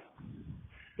problem with it.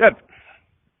 Good.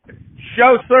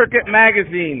 Show Circuit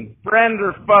Magazine, friend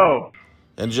or foe?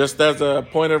 And just as a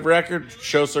point of record,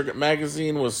 Show Circuit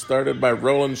Magazine was started by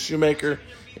Roland Shoemaker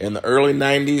in the early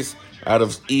 90s out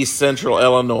of East Central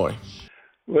Illinois.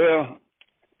 Well,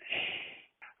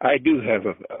 I do have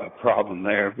a problem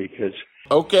there because...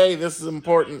 Okay, this is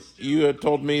important. You had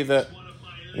told me that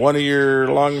one of your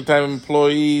longtime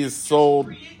employees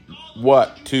sold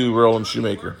what to Roland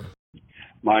Shoemaker?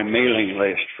 My mailing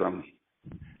list from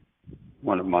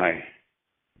one of my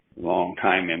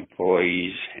longtime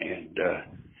employees, and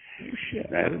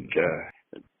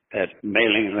that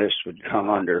mailing list would come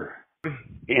under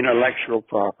intellectual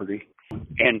property,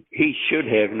 and he should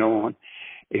have known,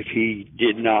 if he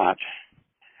did not,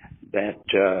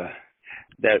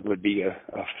 that would be a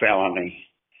felony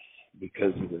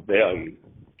because of the value.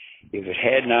 If it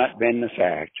had not been the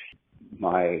fact,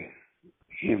 my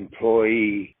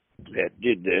employee that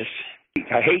did this,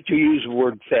 I hate to use the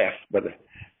word theft, but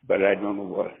I don't know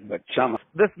what, but some...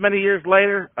 This many years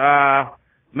later,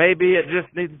 maybe it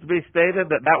just needs to be stated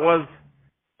that was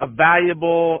a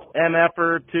valuable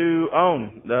MFer to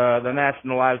own, the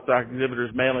National Livestock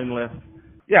Exhibitor's mailing list.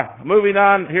 Yeah, moving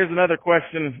on, here's another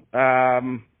question.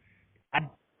 I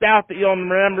doubt that you'll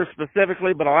remember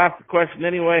specifically, but I'll ask the question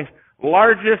anyway.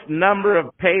 Largest number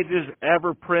of pages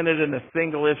ever printed in a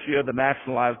single issue of the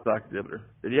National Livestock Exhibitor.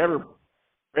 Did you ever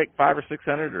break 500 or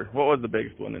 600, or what was the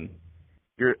biggest one in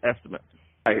your estimate?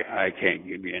 I can't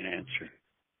give you an answer.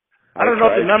 I don't know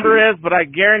what the number is, but I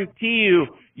guarantee you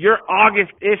your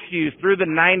August issues through the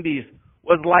 90s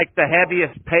was like the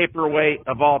heaviest paperweight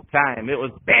of all time. It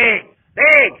was big.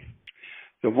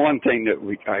 The one thing that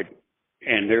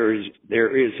and there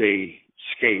is a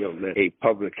scale that a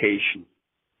publication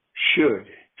should,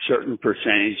 certain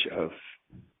percentage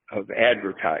of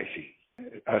advertising,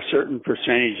 a certain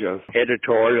percentage of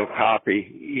editorial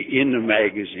copy in the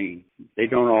magazine. They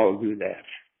don't all do that.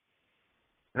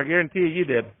 I guarantee you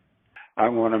did. I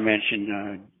want to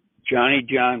mention Johnny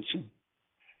Johnson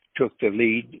took the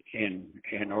lead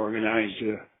and organized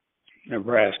the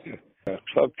Nebraska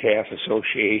Club Calf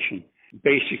Association.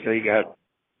 Basically got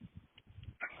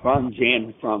funds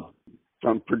in from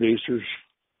producers.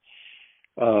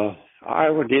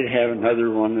 Iowa did have another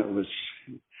one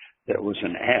that was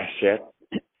an asset.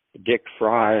 Dick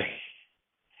Fry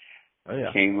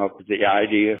came up with the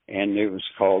idea, and it was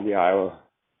called the Iowa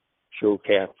Show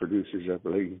Calf Producers, I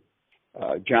believe.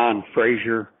 John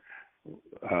Frazier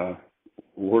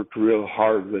worked real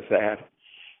hard with that.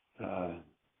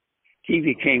 He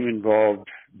became involved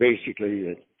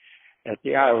basically at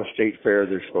the Iowa State Fair.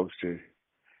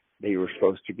 They were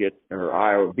supposed to get, or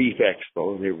Iowa Beef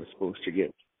Expo, they were supposed to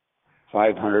get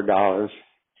 $500,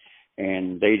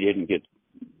 and they didn't get.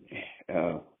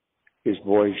 His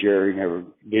boy Jerry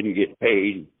didn't get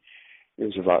paid. It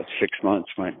was about 6 months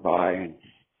went by, and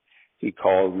he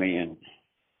called me,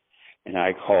 and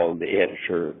I called the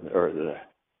editor or the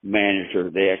manager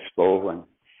of the expo,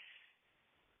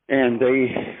 and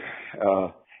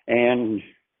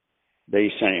they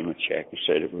sent him a check and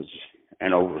said it was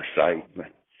an oversight,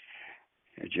 but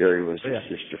Jerry was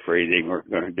just afraid they weren't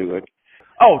going to do it.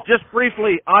 Oh, just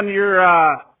briefly on your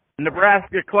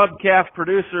Nebraska Club Calf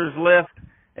Producers list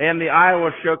and the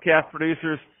Iowa Show Calf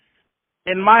Producers,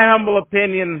 in my humble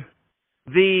opinion,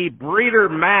 the breeder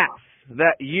maps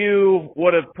that you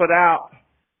would have put out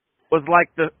was like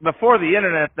before the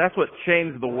internet. That's what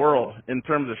changed the world in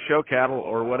terms of show cattle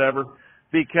or whatever.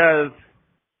 Because,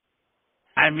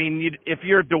 I mean, if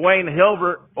you're Dwayne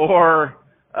Hilbert or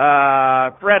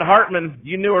Fred Hartman,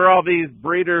 you knew where all these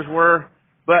breeders were.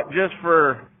 But just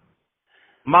for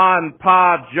Ma and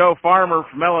Pa Joe Farmer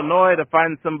from Illinois to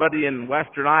find somebody in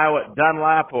western Iowa at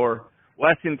Dunlap or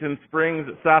Washington Springs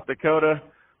at South Dakota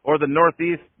or the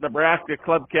Northeast Nebraska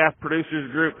Club Calf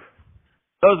Producers Group,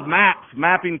 those maps,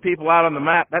 mapping people out on the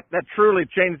map, that truly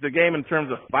changed the game in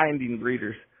terms of finding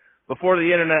breeders. Before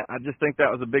the internet, I just think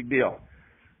that was a big deal.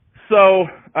 So,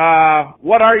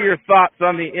 what are your thoughts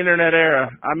on the internet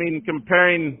era? I mean,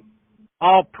 comparing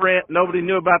all print, nobody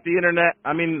knew about the internet.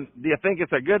 I mean, do you think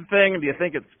it's a good thing? Do you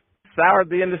think it's soured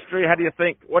the industry? How do you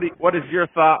think? What is your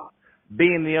thought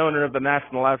being the owner of the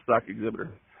National Livestock Exhibitor?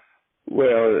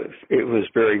 Well, it was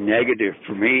very negative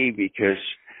for me because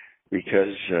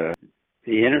the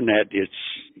internet,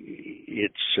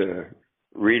 it's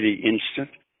really instant.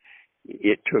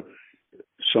 It took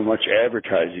so much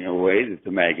advertising away that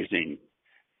the magazine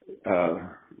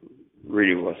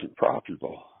really wasn't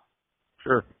profitable.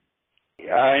 Sure.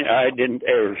 I didn't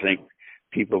ever think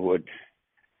people would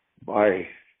buy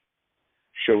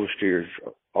show steers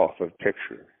off a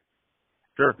picture.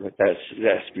 Sure. But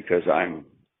that's because I'm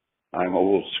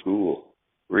old school,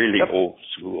 really old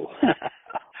school.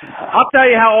 I'll tell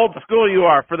you how old school you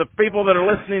are. For the people that are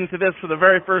listening to this for the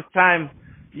very first time,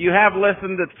 you have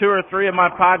listened to 2 or 3 of my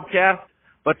podcasts,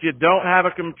 but you don't have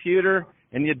a computer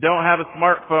and you don't have a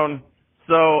smartphone.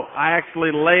 So I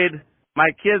actually laid my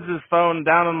kids' phone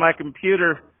down on my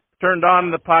computer, turned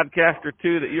on the podcast or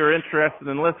 2 that you're interested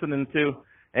in listening to,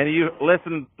 and you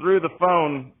listened through the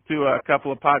phone to a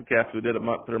couple of podcasts we did a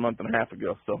month and a half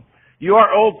ago. So you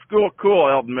are old school cool,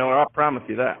 Eldon Miller. I'll promise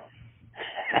you that.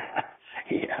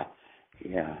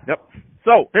 Yeah. Yep.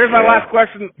 So here's my last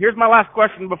question. Here's my last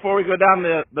question before we go down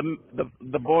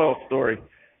the Boyle story.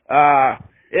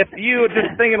 If you,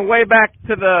 just thinking way back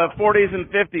to the 40s and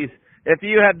 50s, if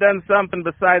you had done something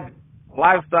besides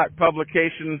livestock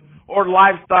publication or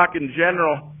livestock in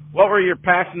general, what were your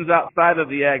passions outside of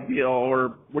the ag deal?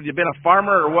 Or would you have been a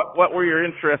farmer, or what were your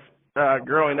interests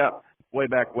growing up way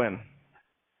back when?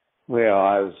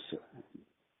 Well,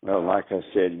 like I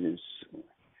said,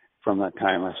 from the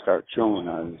time I started showing,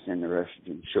 I was interested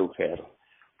in show cattle.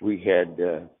 We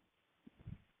had,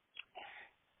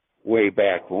 way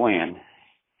back when,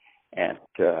 at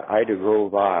Ida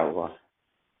Grove, Iowa,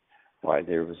 why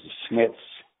there was a Smith's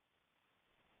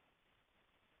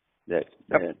that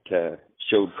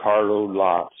showed carload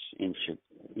lots in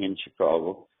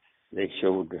Chicago. They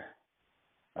showed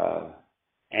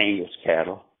Angus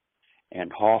cattle,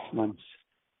 and Hoffman's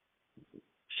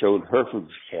showed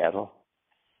Herefords cattle,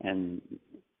 and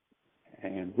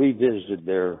we visited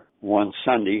there one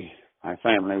Sunday. My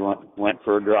family went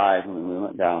for a drive, and we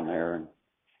went down there,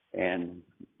 and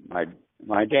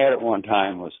my dad at one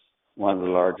time was one of the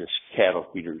largest cattle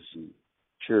feeders in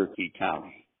Cherokee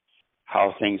County.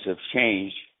 How things have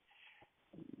changed.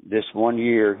 This one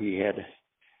year he had,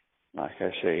 like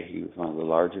I say, he was one of the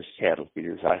largest cattle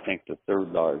feeders, I think the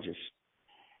 3rd largest,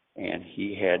 and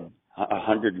he had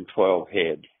 112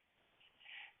 head.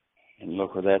 And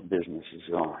look where that business is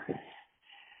going.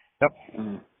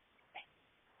 Yep.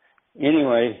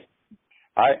 Anyway,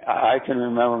 I can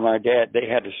remember my dad,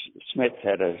 Smith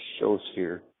had a show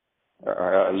steer,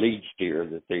 or a lead steer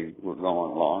that they were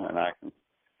going along, and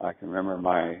I can remember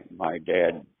my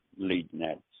dad leading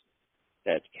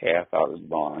that calf out of the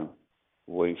barn,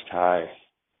 waist high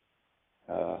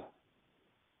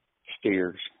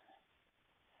steers,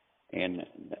 and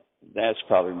that's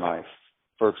probably my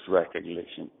first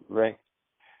recognition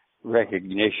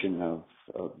of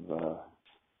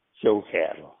show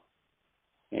cattle,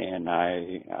 and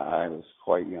I was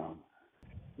quite young.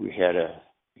 We had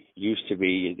used to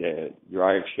be the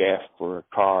drive shaft for a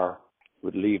car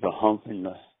would leave a hump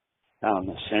down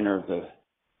the center of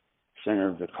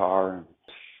the car, and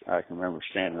I can remember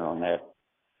standing on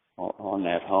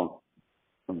that hump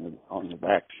on the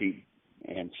back seat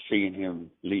and seeing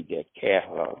him lead that calf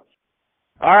out.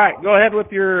 All right, go ahead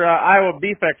with your Iowa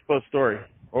Beef Expo story,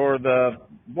 or the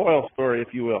Boyle story,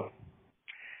 if you will.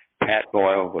 Pat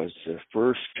Boyle was the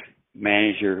first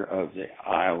manager of the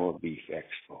Iowa Beef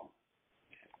Expo.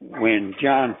 When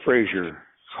John Fraser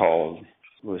called,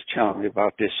 was telling me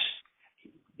about this,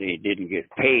 they didn't get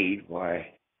paid.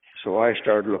 Why? So I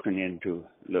started looking into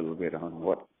a little bit on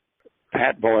what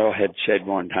Pat Boyle had said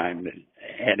one time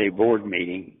at a board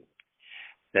meeting,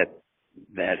 that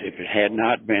if it had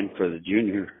not been for the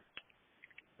junior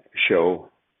show,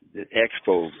 the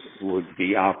expo would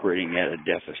be operating at a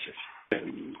deficit.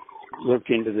 Looked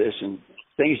into this, and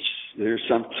there's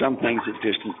some things that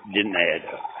just didn't add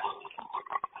up.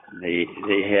 They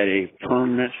had a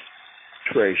permanent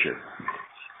treasurer,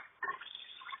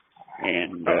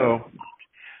 and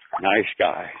nice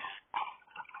guy,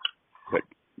 but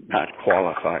not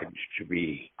qualified to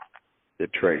be the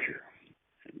treasurer.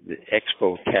 The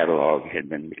expo catalog had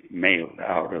been mailed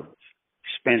out of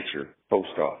Spencer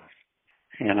post office,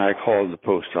 and I called the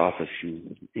post office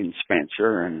in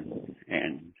Spencer and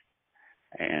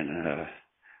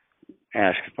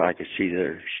asked if I could see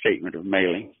their statement of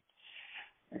mailing,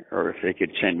 or if they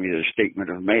could send me their statement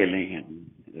of mailing.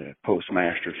 And the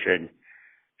postmaster said,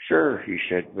 "Sure," he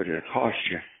said, "but it'll cost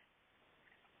you."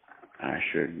 I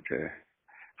said,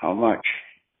 "How much?"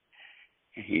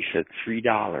 And he said,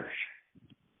 $3.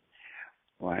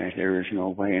 Why, there is no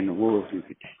way in the world you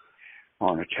could,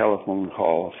 on a telephone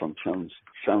call from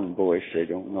some voice they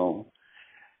don't know,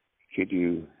 could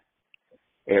you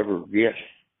ever get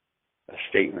a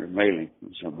statement of mailing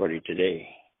from somebody today.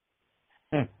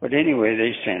 But anyway,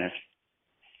 they sent it.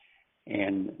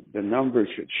 And the numbers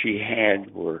that she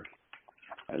had were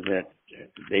that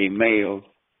they mailed,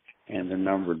 and the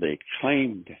number they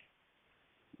claimed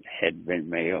had been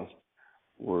mailed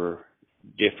were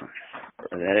different.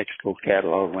 That expo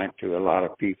catalog went to a lot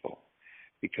of people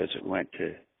because it went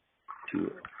to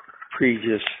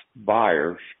previous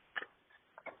buyers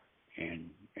and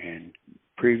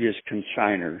previous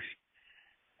consigners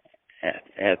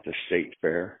at the state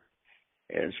fair,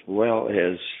 as well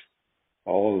as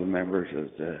all the members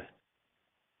of the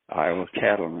Iowa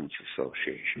Cattlemen's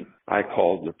Association. I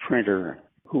called the printer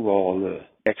who all the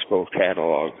expo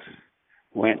catalogs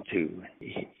went to.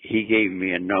 He gave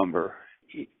me a number.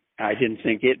 I didn't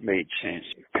think it made sense.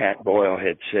 Pat Boyle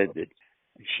had said that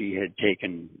she had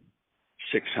taken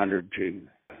 600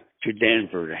 to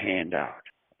Denver to hand out,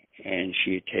 and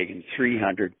she had taken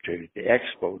 300 to the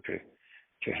expo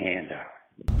to hand out.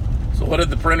 So what did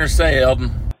the printer say,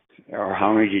 Eldon? Or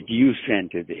how many did you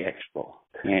send to the expo?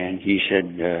 And he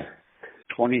said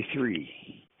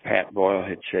 23. Pat Boyle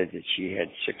had said that she had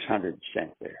 600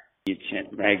 sent there. He'd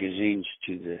sent magazines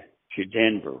to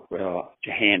Denver,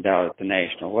 to hand out at the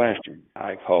National Western.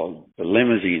 I called the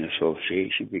Limousine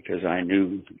Association because I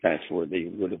knew that's where they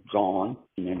would have gone.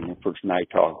 And then the person I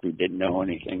talked to didn't know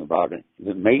anything about it.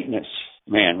 The maintenance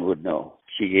man would know.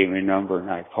 She gave me a number and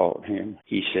I called him.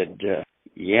 He said,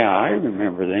 yeah, I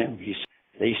remember them. He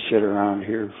said, they sit around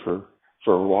here for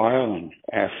a while, and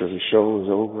after the show was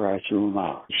over, I threw them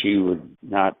out. She would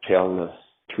not tell the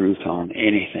truth on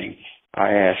anything.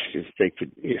 I asked if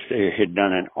they had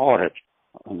done an audit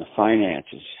on the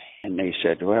finances, and they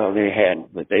said, well, they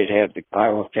hadn't, but they'd have the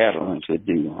Iowa Cattlemen's that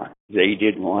do one. They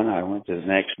did one. I went to the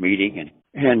next meeting,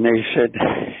 and they said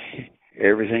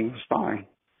everything was fine.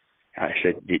 I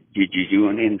said, did you do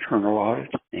an internal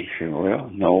audit? They said, well,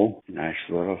 no. And I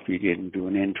said, well, if you didn't do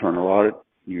an internal audit,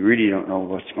 you really don't know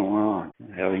what's going on.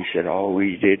 Well, he said, all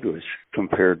we did was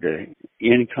compare the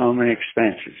income and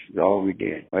expenses. That's all we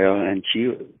did. Well, and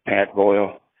Pat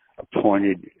Boyle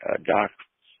appointed Doc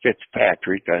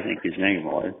Fitzpatrick, I think his name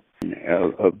was,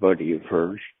 a buddy of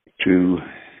hers, to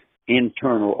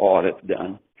internal audit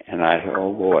done. And I thought,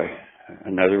 oh boy,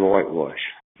 another whitewash.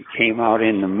 It came out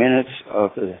in the minutes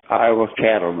of the Iowa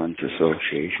Cattlemen's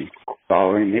Association.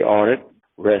 Following the audit,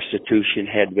 restitution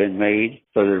had been made,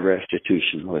 further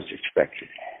restitution was expected.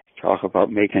 Talk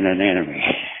about making an enemy.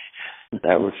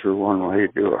 That was for one way to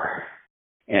do her.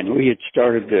 And we had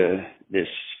started this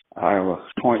Iowa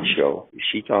Point Show.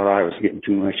 She thought I was getting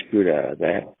too much good out of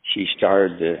that. She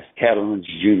started the Cattlemen's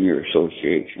Junior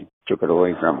Association. Took it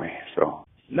away from me. So.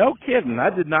 No kidding. I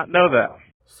did not know that.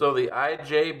 So the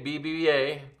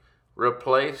IJBBA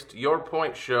replaced your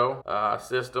point show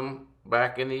system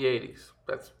back in the 80s.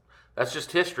 That's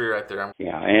just history right there.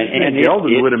 Yeah, and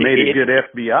Eldon would have made a good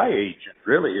FBI agent,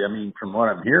 really. I mean, from what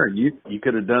I'm hearing, you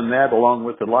could have done that along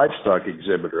with the Livestock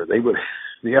Exhibitor.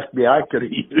 The FBI could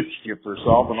have used you for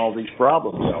solving all these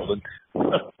problems, Eldon.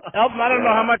 Eldon, I don't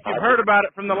know how much you've heard about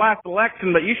it from the last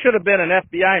election, but you should have been an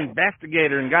FBI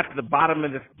investigator and got to the bottom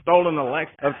of the stolen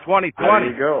election of 2020. There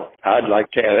you go. I'd like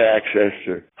to have access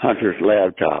to Hunter's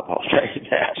laptop, I'll tell you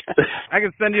that. I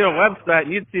can send you a website,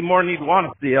 and you'd see more than you'd want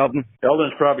to see, Eldon.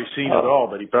 Eldon's probably seen it all,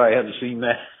 but he probably hasn't seen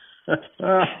that.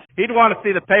 He'd want to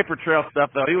see the paper trail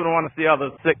stuff, though. He wouldn't want to see all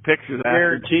those sick pictures. I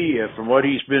guarantee you, from what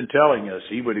he's been telling us,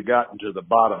 he would have gotten to the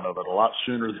bottom of it a lot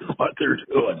sooner than what they're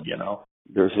doing, you know.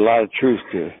 There's a lot of truth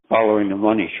to following the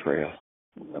money trail.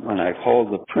 When I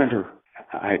called the printer,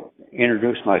 I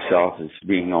introduced myself as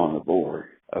being on the board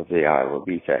of the Iowa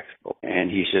Beef Expo.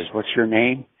 And he says, "What's your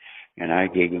name?" And I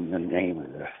gave him the name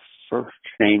of the first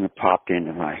name that popped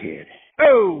into my head.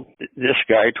 Oh! This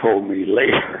guy told me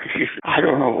later, I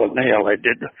don't know what the hell I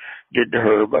did to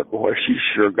her, but boy, she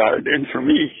sure got it in for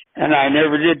me. And I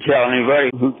never did tell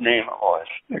anybody whose name it was.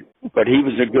 But he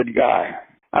was a good guy.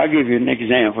 I'll give you an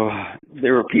example.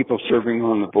 There were people serving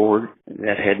on the board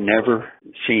that had never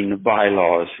seen the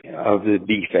bylaws of the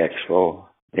Beef Expo.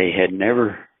 They had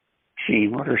never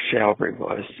seen what her salary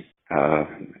was.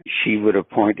 She would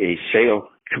appoint a sale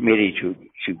committee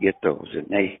to get those.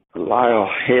 And Lyle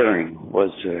Herring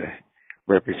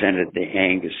represented the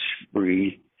Angus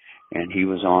breed, and he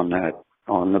was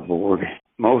on the board.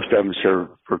 Most of them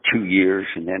served for 2 years,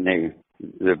 and then the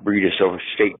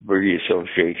State Breed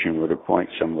Association would appoint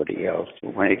somebody else.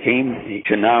 When it came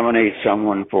to nominate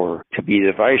someone to be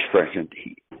the vice president,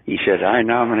 he said, "I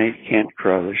nominate Kent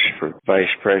Crothers for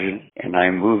vice president, and I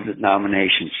move that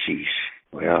nomination cease."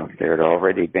 Well, there had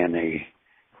already been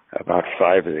about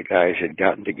 5 of the guys had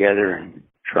gotten together and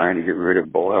trying to get rid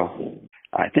of Boyle.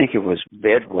 I think it was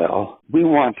Bedwell. We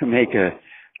want to make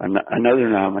another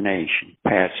nomination.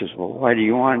 Pat says, "Well, why do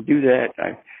you want to do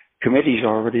that? Committee's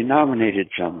already nominated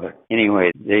somebody."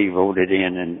 Anyway, they voted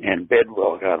in, and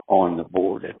Bedwell got on the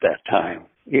board at that time.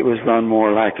 It was run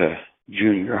more like a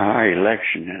junior high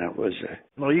election than it was a...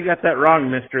 Well, you got that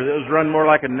wrong, mister. It was run more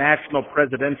like a national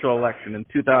presidential election in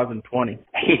 2020.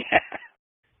 Yeah.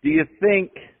 Do you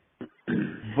think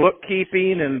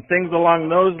bookkeeping and things along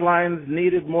those lines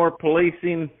needed more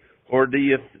policing, or do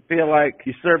you feel like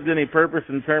you served any purpose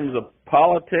in terms of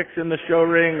politics in the show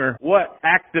ring, or what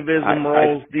activism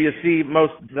roles do you see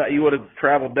most that you would have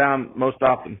traveled down most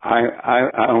often?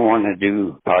 I want to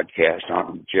do podcasts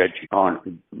on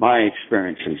my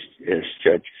experiences as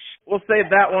judges. We'll save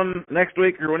that one next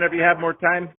week or whenever you have more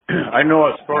time. I know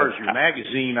as far as your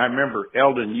magazine, I remember,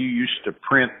 Eldon, you used to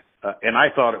print, and I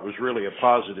thought it was really a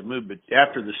positive move, but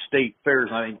after the state fairs,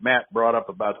 I think Matt brought up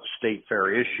about the state fair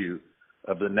issue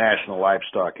of the National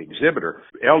Livestock Exhibitor.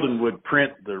 Eldon would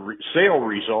print the sale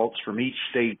results from each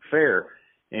state fair,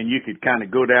 and you could kind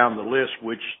of go down the list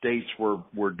which states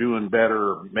were doing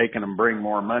better or making them bring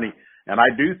more money. And I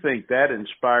do think that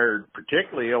inspired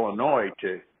particularly Illinois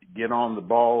to get on the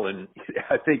ball, and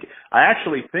I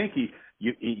actually think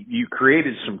you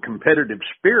created some competitive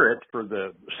spirit for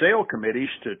the sale committees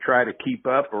to try to keep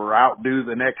up or outdo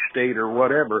the next state or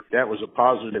whatever. That was a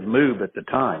positive move at the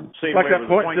time. Same like that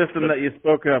point system that you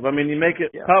spoke of. I mean, you make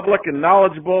it public and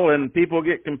knowledgeable, and people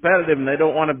get competitive, and they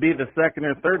don't want to be the second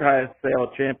or third highest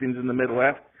sale champions in the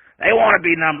Midwest. They want to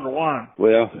be number one.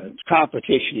 Well,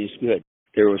 competition is good.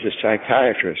 There was a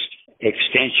psychiatrist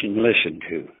Extension listened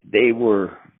to.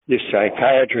 The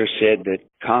psychiatrist said that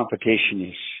competition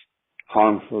is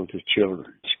harmful to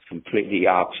children. It's completely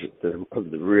opposite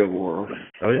of the real world.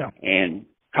 Oh, yeah. And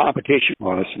competition,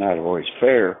 while it's not always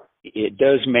fair, it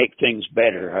does make things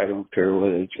better. I don't care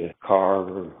whether it's a car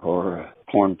or a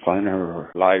corn planter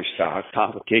or livestock.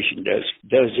 Competition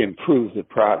does improve the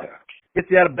product. Gets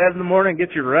you out of bed in the morning,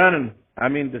 gets you running. I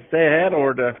mean, to stay ahead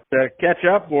or to catch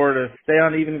up or to stay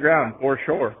on even ground, for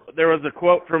sure. There was a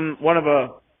quote from one of the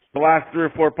last 3 or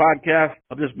 4 podcasts.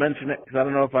 I'll just mention it because I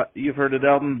don't know if you've heard it,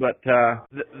 Eldon, but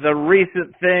the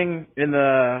recent thing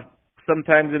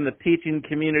sometimes in the teaching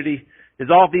community is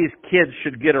all these kids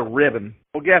should get a ribbon.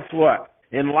 Well, guess what?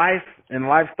 In life, in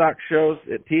livestock shows,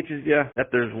 it teaches you that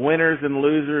there's winners and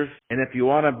losers, and if you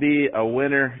want to be a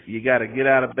winner, you got to get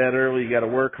out of bed early, you got to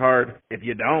work hard. If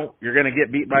you don't, you're going to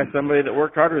get beat by somebody that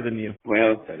worked harder than you.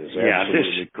 Well, that is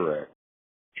absolutely correct.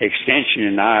 Extension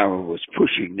in Iowa was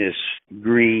pushing this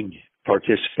green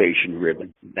participation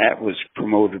ribbon. That was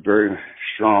promoted very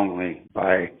strongly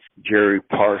by Jerry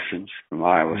Parsons from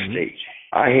Iowa State.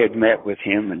 I had met with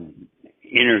him and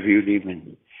interviewed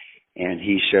him, and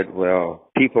he said, well,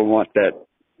 people want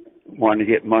to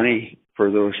get money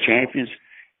for those champions.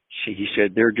 He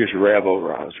said, they're just rabble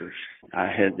rousers. I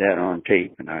had that on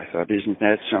tape, and I thought, isn't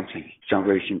that something?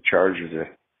 Somebody's in charge of the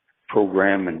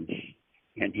program, and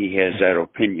he has that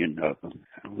opinion of them.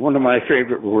 One of my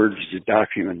favorite words is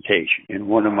documentation, and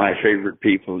one of my favorite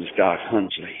people is Doc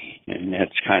Hunsley, and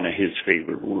that's kind of his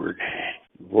favorite word,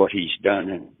 what he's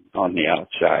done on the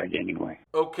outside anyway.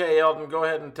 Okay, Eldon, go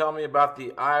ahead and tell me about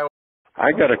the Iowa.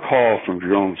 I got a call from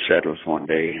Jerome Settles one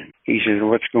day, and he said,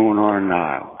 what's going on in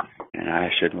Iowa? And I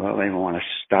said, well, they want to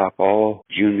stop all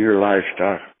junior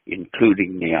livestock,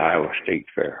 including the Iowa State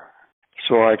Fair.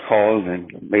 So I called and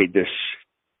made this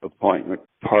appointment.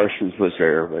 Parsons was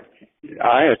there, but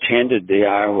I attended the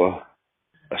Iowa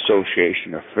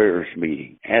Association of Fairs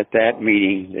meeting. At that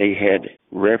meeting, they had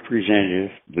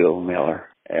Representative Bill Miller,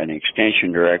 an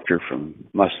extension director from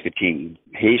Muscatine.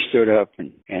 He stood up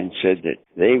and said that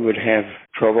they would have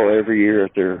trouble every year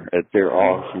at their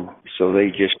auction, so they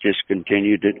just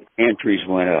discontinued it. Entries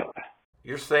went up.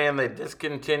 You're saying they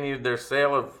discontinued their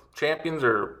sale of champions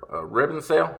or a ribbon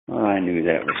sale? Well, I knew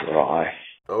that was a lie.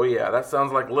 Oh yeah, that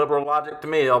sounds like liberal logic to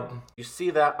me, Eldon. You see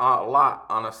that a lot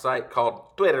on a site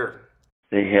called Twitter.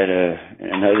 They had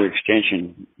another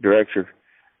extension director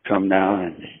come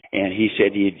down, and he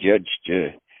said he had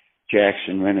judged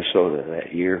Jackson, Minnesota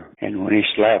that year. And when he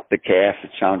slapped the calf,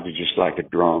 it sounded just like a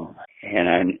drum.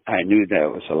 And I knew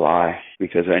that was a lie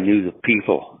because I knew the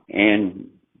people. And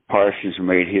Parsons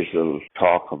made his little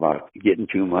talk about getting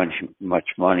too much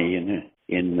money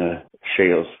in the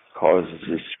sales causes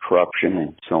this corruption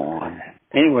and so on.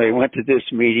 Anyway, I went to this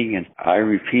meeting and I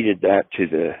repeated that to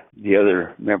the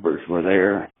other members were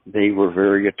there. They were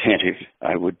very attentive,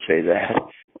 I would say that.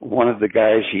 One of the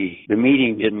guys, the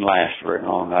meeting didn't last very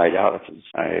long. I doubt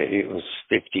it was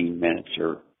 15 minutes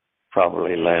or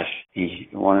probably less.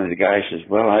 One of the guys says,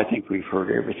 well, I think we've heard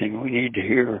everything we need to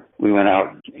hear. We went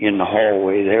out in the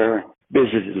hallway there,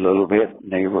 visited a little bit,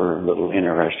 and they were a little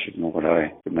interested in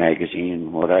the magazine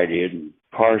and what I did. And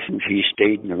Parsons, he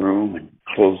stayed in the room and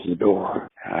closed the door.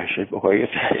 I said, boy,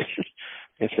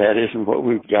 if that isn't what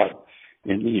we've got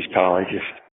in these colleges.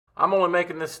 I'm only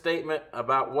making this statement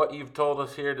about what you've told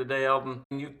us here today, Eldon.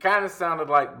 You kind of sounded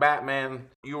like Batman.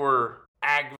 You were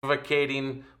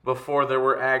advocating before there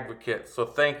were advocates. So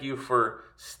thank you for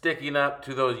sticking up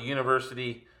to those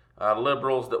university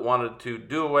liberals that wanted to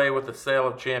do away with the sale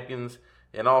of champions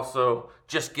and also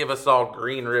just give us all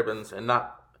green ribbons and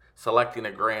not selecting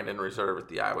a grand in reserve at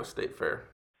the Iowa State Fair.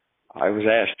 I was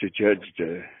asked to judge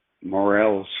the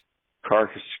Morel's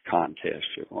carcass contest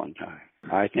at one time.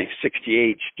 I think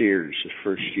 68 steers the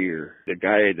first year. The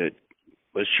guy that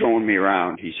was showing me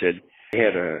around, he said he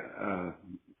had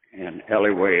an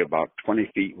alleyway about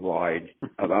 20 feet wide,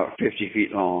 about 50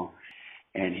 feet long.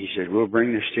 And he said, we'll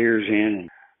bring the steers in and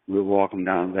we'll walk them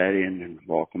down that end and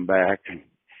walk them back.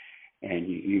 And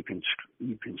you can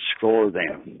score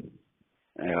them.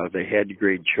 They had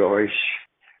great choice,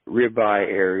 ribeye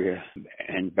area,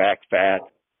 and back fat.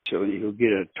 So you'll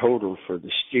get a total for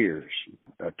the steers,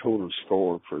 a total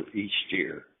score for each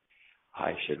steer.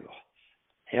 I said, well,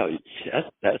 hell,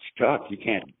 that's tough. You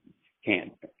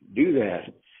can't do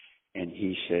that. And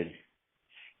he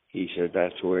said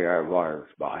that's the way our buyers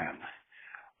buy them.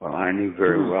 Well, I knew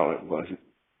very well it wasn't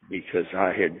because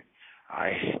I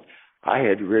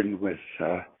had ridden with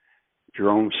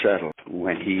Jerome Settles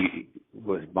when he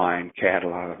was buying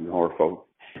cattle out of Norfolk.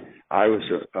 I was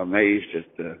amazed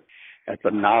at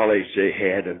the knowledge they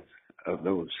had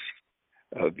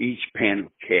of each pen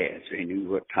of calves. They knew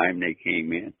what time they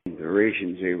came in, the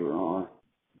rations they were on.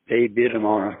 They did them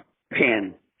on a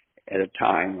pen at a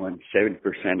time when 70%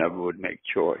 of them would make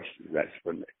choice. That's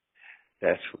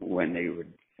when they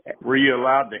would. Were you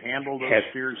allowed to handle those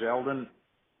steers, Eldon?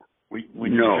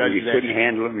 No, you couldn't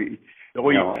handle them.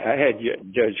 I had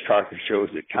judge carcass shows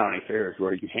at county fairs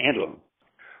where you handle them.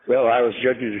 Well, I was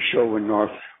judging a show in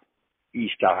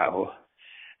northeast Iowa,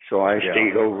 so I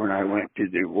stayed over and I went to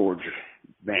the awards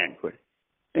banquet.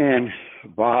 And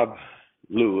Bob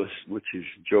Lewis, which is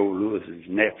Joe Lewis's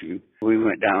nephew, we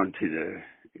went down to the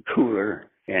cooler.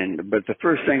 But the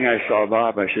first thing I saw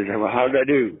Bob, I said, well, how did I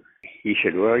do? He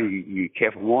said, well, you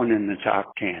kept one in the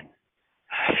top 10.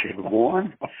 I said,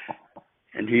 one?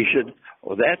 And he said,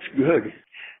 well, that's good.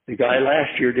 The guy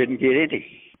last year didn't get any.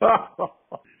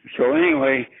 So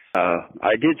anyway,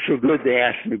 I did so good they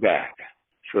asked me back.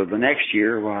 So the next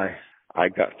year, I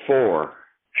got 4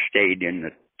 stayed in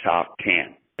the top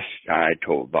 10. I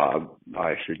told Bob,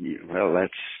 I said, well,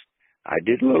 I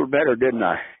did a little better, didn't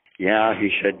I? Yeah, he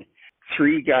said,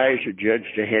 3 guys are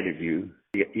judged ahead of you.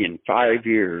 In 5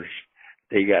 years,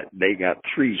 they got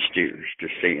 3 steers to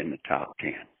stay in the top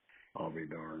 10. I'll be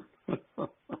darned.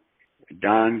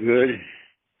 Don Good,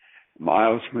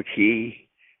 Miles McKee,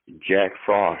 and Jack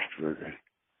Frost were the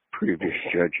previous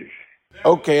judges.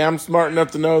 Okay, I'm smart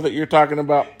enough to know that you're talking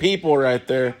about people right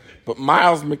there, but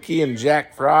Miles McKee and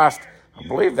Jack Frost, I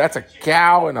believe that's a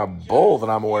cow and a bull that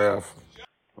I'm aware of.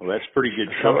 Well, that's pretty good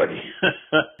company.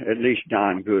 At least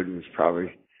Don Good was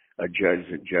probably a judge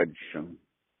that judged some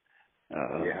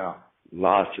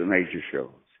lots of major shows.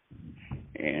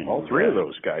 And all 3 of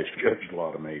those guys judged a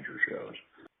lot of major shows.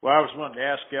 Well, I was wanting to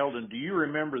ask Eldon, do you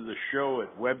remember the show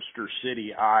at Webster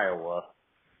City, Iowa?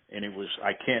 And I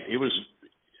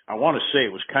want to say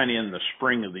it was kind of in the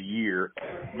spring of the year,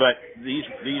 but these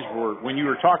were, when you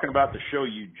were talking about the show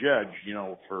you judged,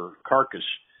 for carcass,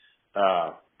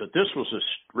 but this was a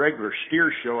regular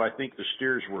steer show. I think the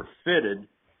steers were fitted,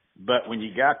 but when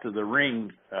you got to the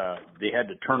ring, they had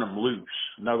to turn them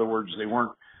loose. In other words, they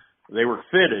were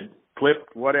fitted,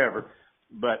 clipped, whatever,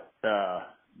 but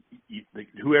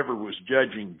whoever was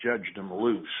judging judged them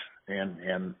loose,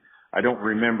 and I don't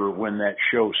remember when that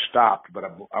show stopped, but I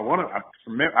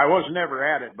was never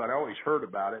at it, but I always heard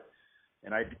about it,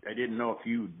 and I didn't know if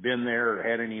you'd been there or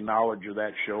had any knowledge of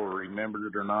that show or remembered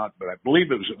it or not, but I believe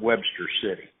it was at Webster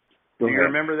City. Do you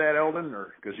remember that, Eldon?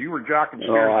 Or because you were jocking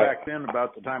steers back then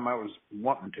about the time I was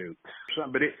wanting to.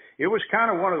 But it was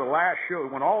kind of one of the last shows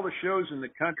when all the shows in the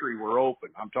country were open.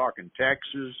 I'm talking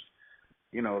Texas.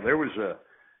 There was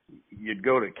you'd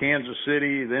go to Kansas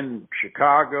City, then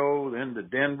Chicago, then to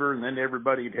Denver, and then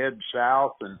everybody'd head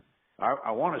south. And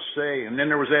I want to say, and then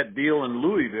there was that deal in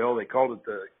Louisville. They called it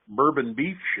the Bourbon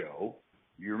Beef Show.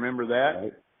 You remember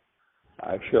that?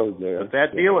 I showed there. But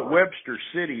that deal at Webster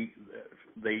City,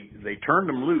 they turned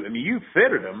them loose. I mean, you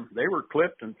fitted them. They were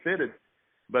clipped and fitted.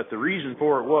 But the reason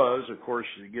for it was, of course,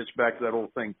 it gets back to that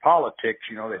old thing, politics.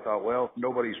 They thought, well, if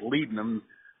nobody's leading them,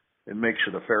 it makes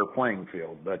it a fair playing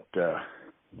field. But I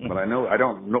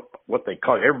don't know what they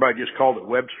call it. Everybody just called it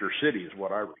Webster City is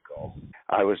what I recall.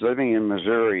 I was living in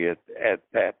Missouri at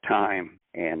that time,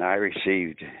 and I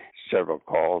received several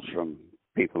calls from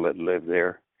people that lived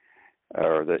there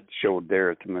or that showed there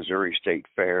at the Missouri State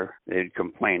Fair. They'd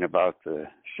complain about the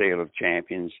sale of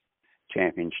champions.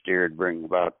 Champion steer would bring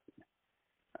about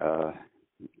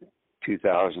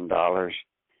 $2,000.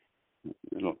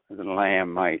 The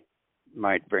lamb might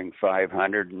bring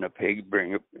 $500, and the pig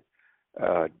bring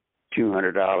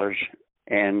 $200.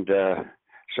 And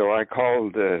so I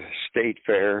called the state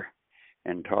fair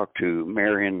and talked to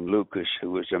Marion Lucas,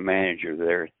 who was a manager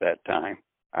there at that time.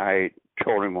 I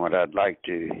told him what I'd like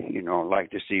to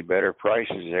see better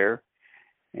prices there,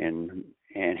 and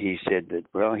he said that,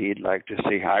 well, he'd like to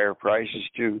see higher prices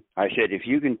too. I said, if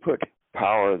you can put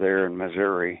power there in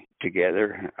Missouri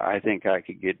together, I think I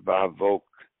could get Bob Volk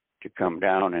to come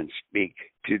down and speak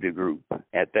to the group.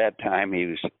 At that time, he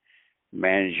was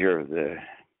manager of the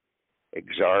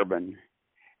Exarban,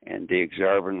 and the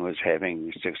Exarban was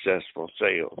having successful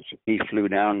sales. He flew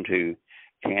down to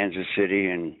Kansas City,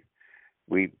 and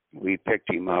we picked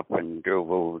him up and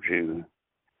drove over to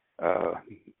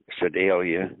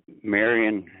Sedalia.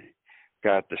 Marion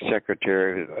got the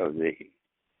secretary of the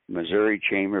Missouri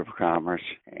Chamber of Commerce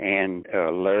and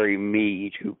Larry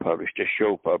Mead, who published a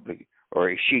sheep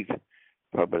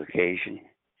publication,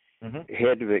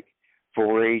 head of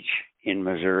 4-H in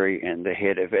Missouri and the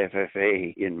head of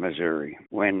FFA in Missouri.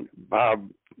 When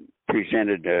Bob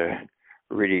presented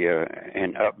really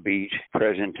an upbeat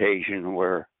presentation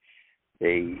where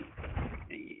he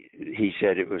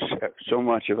said it was so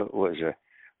much of it was a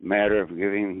matter of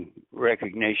giving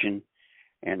recognition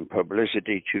and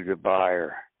publicity to the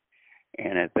buyer.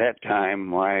 And at that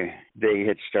time, why they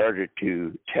had started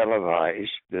to televise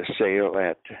the sale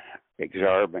at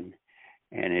Exarban,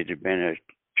 and it had been a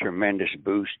tremendous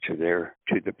boost to the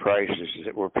prices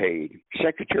that were paid.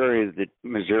 Secretary of the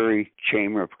Missouri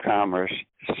Chamber of Commerce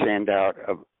sent out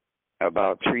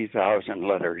about 3,000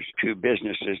 letters to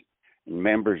businesses and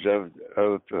members of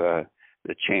the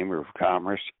Chamber of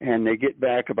Commerce, and they get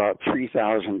back about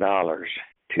 $3,000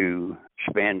 to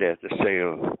spend at the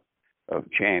sale of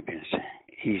champions.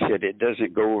 He said it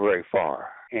doesn't go very far,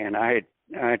 and I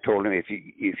told him if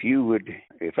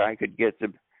I could get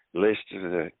the list of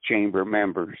the chamber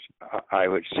members, I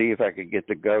would see if I could get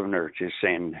the governor to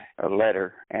send a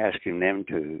letter asking them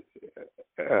to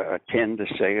attend the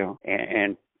sale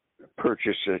and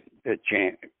purchase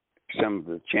some of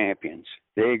the champions.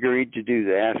 They agreed to do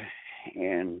that,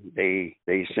 and they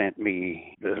sent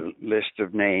me the list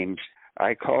of names.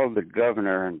 I called the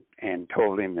governor and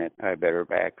told him that I better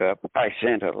back up. I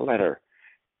sent a letter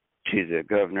to the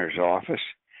governor's office.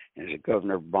 There's a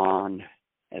Governor Bond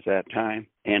at that time,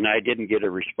 and I didn't get a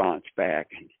response back.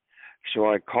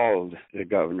 So I called the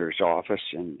governor's office,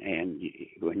 and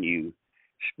when you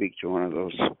speak to one of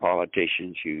those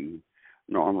politicians, you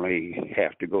normally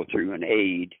have to go through an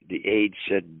aide. The aide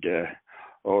said,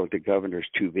 oh, the governor's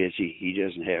too busy. He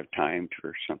doesn't have time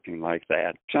for something like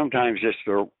that. Sometimes just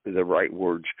the right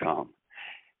words come.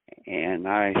 And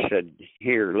I said,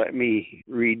 here, let me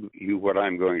read you what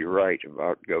I'm going to write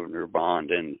about Governor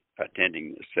Bond and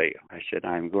attending the sale. I said,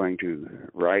 I'm going to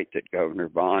write that Governor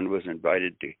Bond was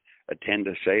invited to attend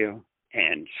the sale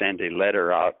and send a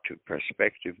letter out to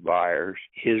prospective buyers.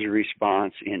 His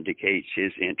response indicates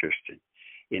his interest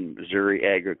in Missouri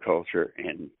agriculture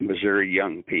and Missouri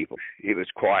young people. It was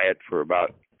quiet for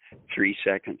about 3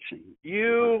 seconds.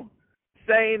 You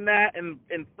saying that and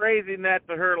phrasing that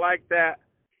to her like that,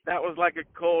 that was like a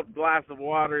cold glass of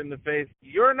water in the face.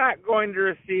 You're not going to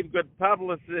receive good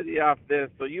publicity off this,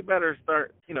 so you better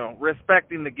start,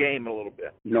 respecting the game a little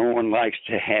bit. No one likes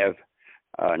to have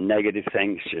negative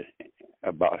things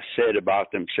said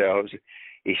about themselves,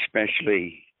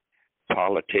 especially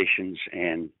politicians,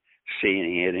 and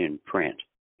seeing it in print.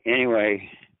 Anyway,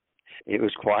 it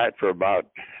was quiet for about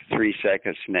 3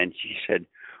 seconds, and then she said,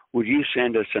 would you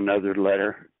send us another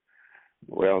letter?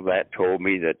 Well, that told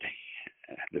me that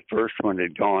the first one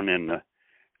had gone in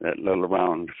that little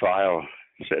round file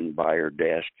sitting by her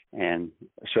desk. And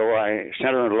so I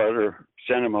sent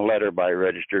him a letter by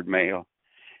registered mail.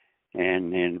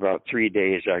 And in about 3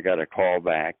 days, I got a call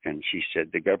back, and she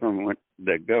said the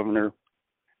governor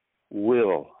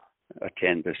will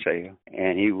attend the sale,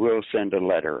 and he will send a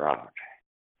letter out.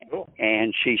 Cool.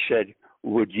 And she said,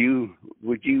 would you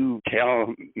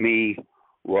tell me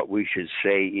what we should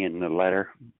say in the letter?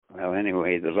 Well,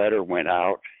 anyway, the letter went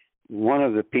out. One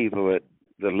of the people that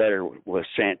the letter was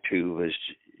sent to was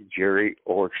Jerry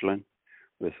Orchland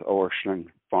with Orchland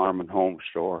Farm and Home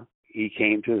Store. He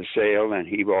came to the sale, and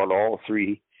he bought all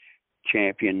 3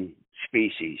 champion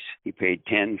species. He paid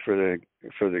 $10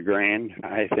 for the grand,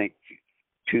 I think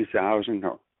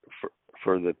 $2,000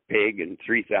 for the pig, and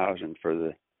 $3,000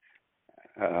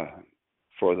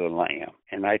 for the lamb.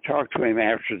 And I talked to him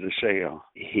after the sale.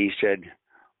 He said,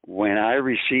 when I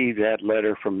received that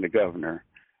letter from the governor,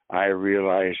 I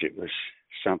realized it was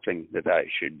something that I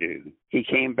should do. He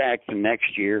came back the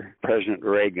next year. President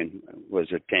Reagan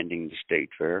was attending the state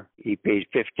fair. He paid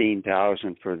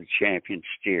 $15,000 for the champion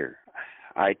steer.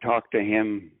 I talked to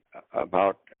him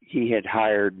about he had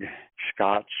hired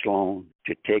Scott Sloan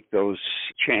to take those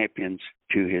champions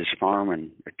to his farm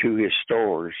and to his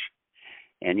stores,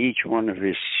 and each one of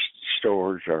his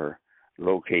stores are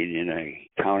located in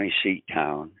a county seat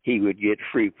town. He would get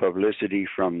free publicity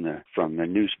from the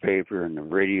newspaper and the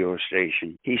radio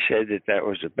station. He said that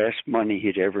was the best money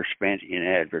he'd ever spent in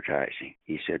advertising.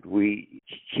 He said, we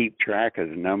keep track of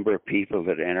the number of people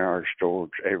that enter our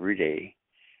stores every day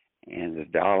and the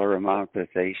dollar amount that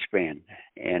they spend.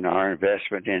 And our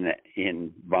investment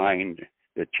in buying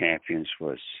the champions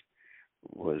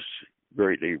was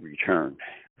greatly returned.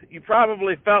 You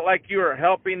probably felt like you were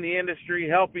helping the industry,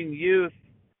 helping youth.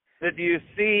 Did you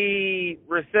see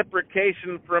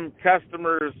reciprocation from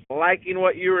customers liking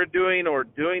what you were doing or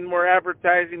doing more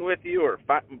advertising with you, or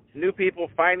new people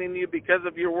finding you because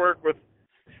of your work with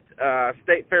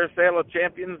State Fair Sale of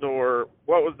Champions, or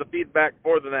what was the feedback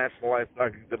for the National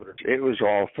Livestock Exhibitor? It was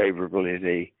all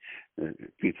favorably. The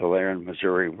people there in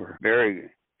Missouri were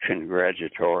very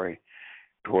congratulatory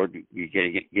toward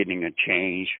getting a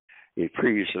change.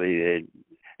 Previously,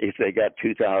 if they got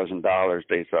 $2,000,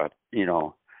 they thought,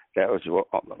 that was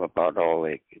about all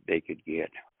they could get.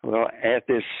 Well, at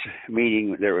this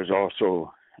meeting, there was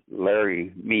also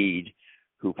Larry Mead,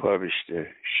 who published a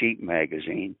sheep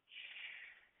magazine.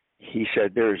 He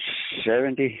said there's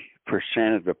 70%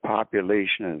 of the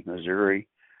population of Missouri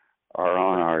are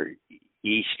on our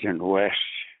east and west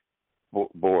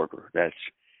border. That's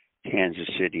Kansas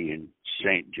City and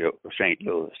St.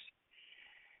 Louis.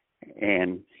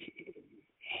 And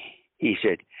he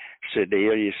said,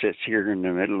 Elliott sits here in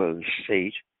the middle of the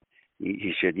state.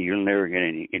 He said, you'll never get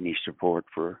any support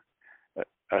for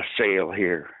a sale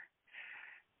here.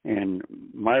 And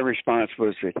my response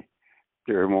was that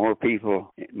there are more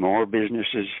people, more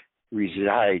businesses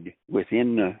reside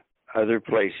within the other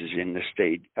places in the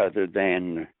state other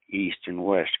than the east and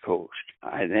west coast.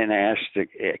 I then asked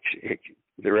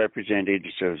the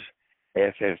representatives of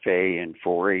FFA and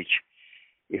 4-H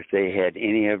if they had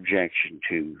any objection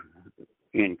to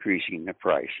increasing the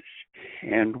prices.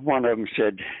 And one of them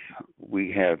said,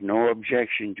 we have no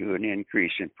objection to an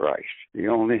increase in price. The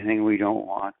only thing we don't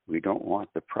want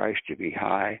the price to be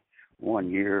high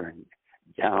one year and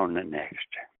down the next.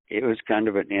 It was kind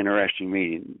of an interesting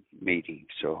meeting.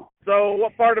 So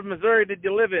what part of Missouri did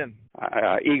you live in?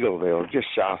 Eagleville, just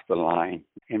south of the line.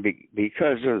 And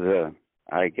because of the,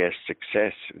 I guess,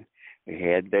 success we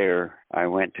had there, I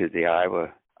went to the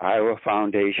Iowa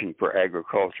Foundation for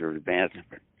Agricultural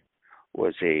Advancement.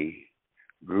 Was a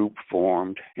group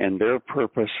formed, and their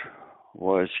purpose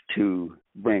was to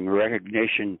bring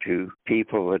recognition to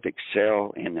people that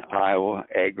excel in Iowa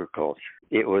agriculture.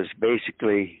 It was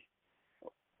basically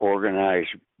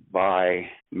organized by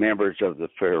members of the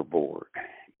Fair Board.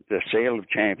 The Sale of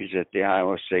Champions at the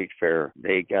Iowa State Fair,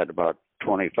 they got about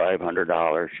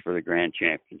 $2,500 for the Grand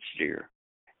Champion steer.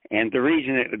 And the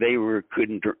reason that they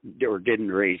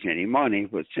didn't raise any money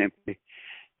was simply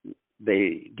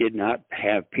they did not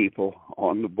have people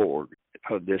on the board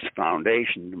of this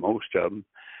foundation. Most of them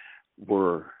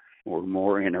were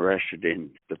more interested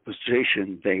in the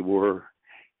position they were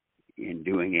in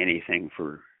doing anything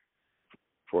for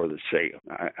the sale.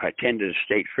 I attended a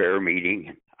state fair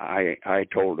meeting. I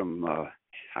told them,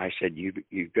 I said,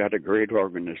 you've got a great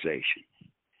organization,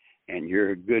 and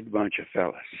you're a good bunch of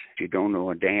fellas. You don't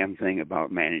know a damn thing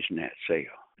about managing that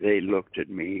sale. They looked at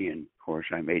me, and of course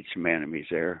I made some enemies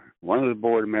there. One of the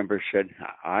board members said,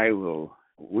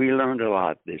 we learned a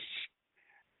lot this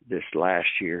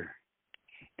last year,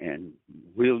 and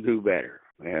we'll do better.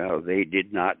 Well, they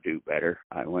did not do better.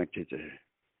 I went to the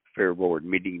Fair Board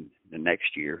meeting the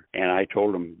next year, and I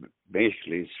told them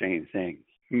basically the same thing.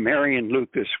 Marion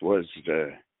Lucas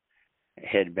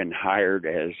had been hired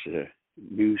as a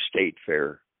new state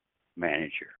fair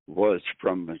manager, was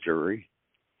from Missouri,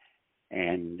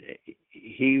 and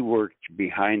he worked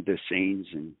behind the scenes,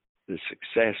 and the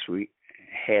success we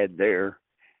had there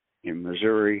in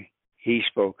Missouri, he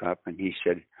spoke up and he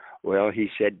said,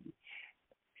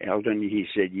 Eldon, he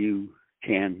said, you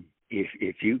can,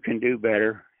 if you can do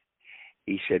better,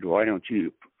 he said, why don't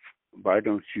you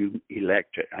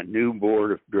elect a new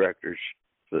board of directors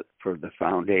for the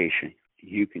foundation?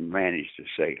 You can manage the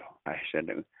sale. I said,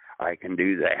 I can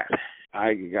do that.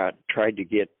 I tried to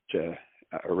get a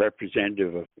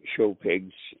representative of show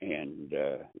pigs and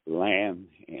lamb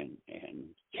and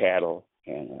cattle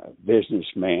and a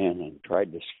businessman, and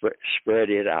tried to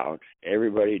spread it out.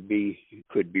 Everybody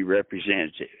could be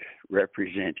representative.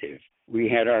 We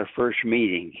had our first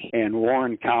meeting, and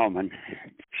Warren Cowman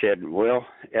said, well,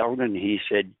 Eldon, he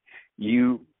said,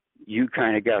 you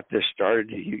kind of got this started.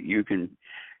 You can,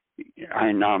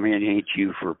 I nominate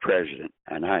you for president.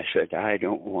 And I said, I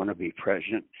don't want to be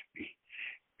president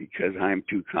because I'm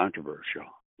too controversial.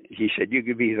 He said, you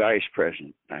could be vice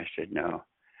president. I said, no,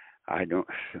 I don't,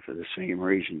 for the same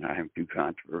reason. I'm too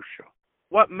controversial.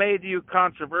 What made you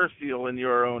controversial in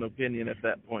your own opinion at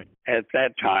that point? At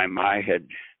that time, I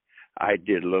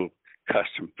did a little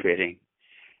custom fitting,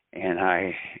 and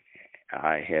I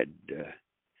had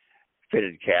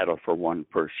fitted cattle for one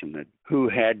person who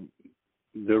had,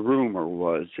 the rumor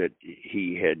was that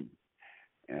he had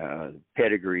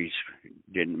pedigrees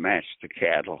didn't match the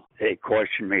cattle. They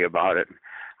questioned me about it.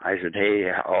 I said,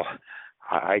 hey,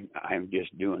 I'm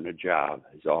just doing a job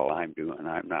is all I'm doing.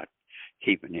 I'm not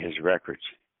keeping his records.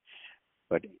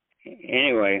 But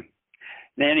anyway,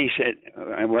 then he said,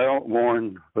 well,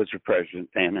 Warren was the president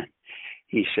then.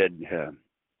 He said,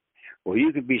 well,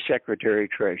 you could be secretary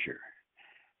treasurer.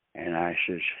 And I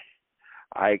says,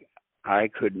 I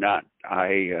could not.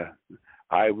 I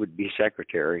would be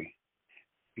secretary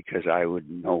because I would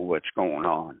know what's going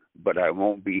on, but I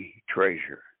won't be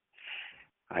treasurer.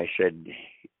 I said,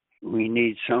 we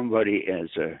need somebody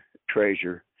as a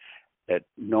treasurer that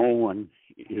no one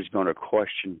is going to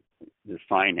question the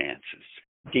finances.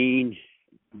 Dean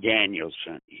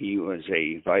Danielson, he was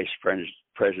a vice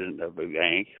president of a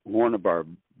bank, one of our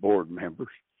board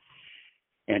members,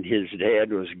 and his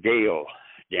dad was Gale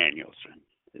Danielson,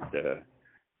 the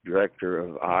director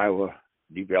of Iowa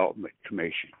Development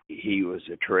Commission. He was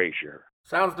a treasurer.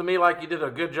 Sounds to me like you did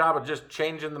a good job of just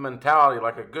changing the mentality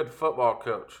like a good football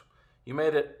coach. You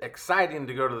made it exciting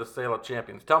to go to the Sale of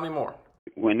Champions. Tell me more.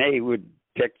 When they would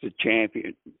pick the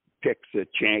champion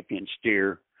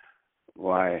steer,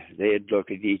 why, they'd look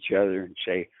at each other and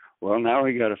say, well, now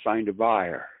we got to find a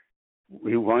buyer.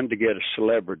 We wanted to get a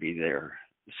celebrity there.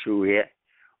 So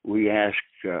we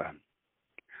asked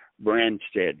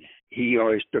Branstead. He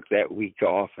always took that week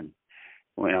off and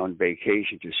went on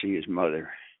vacation to see his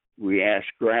mother. We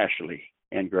asked Grassley,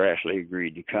 and Grassley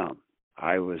agreed to come.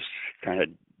 I was kind of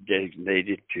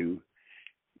designated to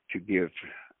give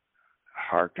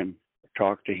Tarkin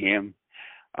talked to him.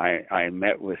 I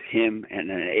met with him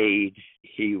and an aide.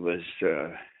 He was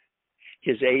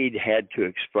his aide had to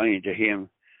explain to him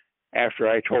after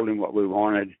I told him what we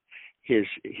wanted. His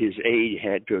aide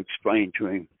had to explain to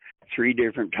him 3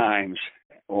 different times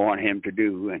what I want him to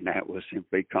do, and that was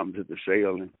simply come to the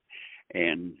sale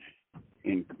and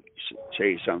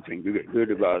say something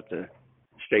good about the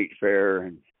state fair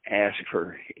and ask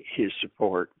for his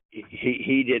support.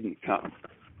 He didn't come.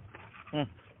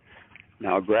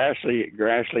 Now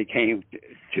Grassley came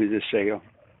to the sale,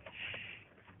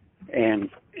 and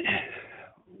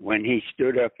when he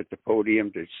stood up at the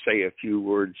podium to say a few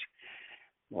words,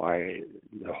 why,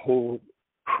 the whole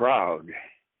crowd,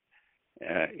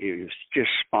 it was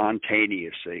just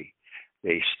spontaneous.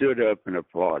 They stood up and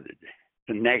applauded.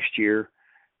 The next year,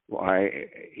 why,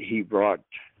 he brought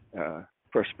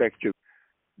prospective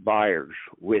buyers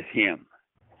with him.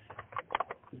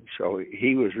 So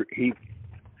he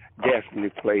definitely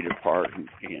played a part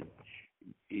in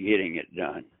getting it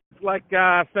done. Like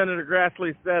Senator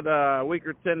Grassley said a week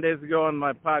or 10 days ago on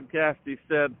my podcast, he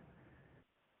said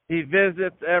he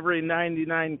visits every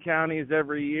 99 counties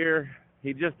every year.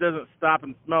 He just doesn't stop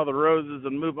and smell the roses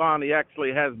and move on. He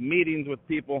actually has meetings with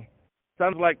people.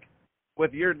 Sounds like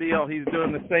with your deal, he's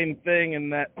doing the same thing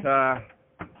in that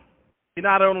he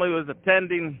not only was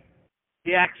attending,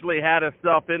 he actually had a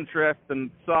self-interest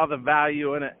and saw the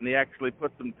value in it, and he actually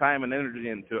put some time and energy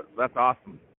into it. That's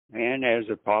awesome. And as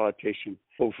a politician,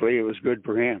 hopefully it was good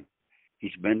for him.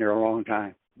 He's been there a long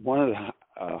time. One of the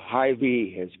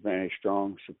Hy-Vee has been a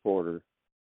strong supporter.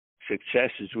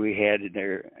 Successes we had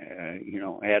there,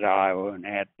 at Iowa and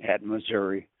at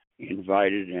Missouri,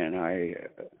 invited, and I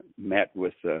met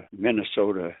with the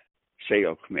Minnesota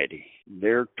Sale Committee.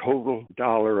 Their total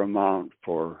dollar amount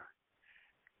for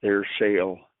their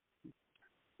sale,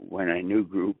 when a new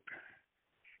group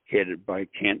headed by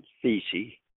Kent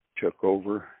Thiesey took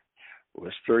over,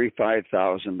 was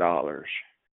 $35,000.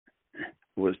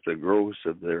 Was the gross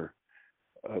of their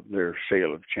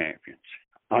sale of champions.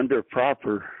 Under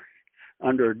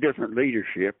different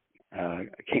leadership,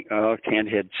 Kent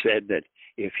had said that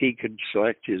if he could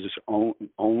select his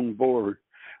own board,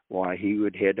 why, he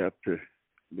would head up to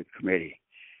the committee.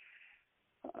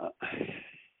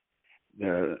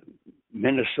 The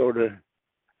Minnesota,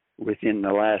 within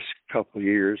the last couple of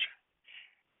years,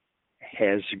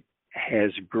 has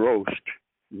grossed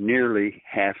nearly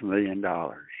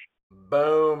 $500,000.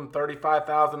 Boom,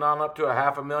 35,000 on up to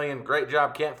 $500,000. Great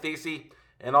job, Kent Thiesey,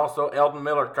 and also Eldon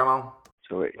Miller. Come on.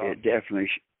 So it definitely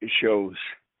shows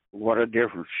what a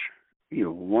difference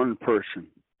one person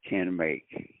can make.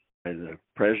 As the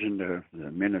president of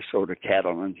the Minnesota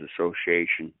Cattlemen's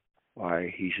Association, why,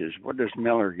 he says, what does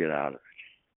Miller get out of it?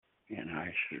 And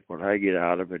I said, what I get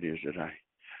out of it is that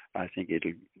I think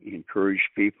it'll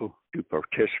encourage people to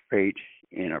participate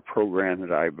in a program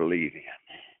that I believe in.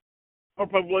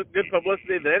 More good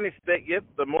publicity that any state gets,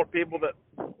 the more people that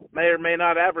may or may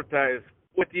not advertise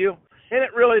with you. And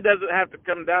it really doesn't have to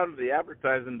come down to the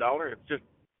advertising dollar. It's just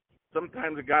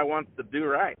sometimes a guy wants to do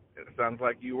right. It sounds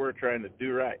like you were trying to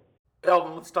do right.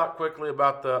 Eldon, let's talk quickly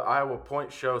about the Iowa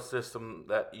point show system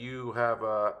that you have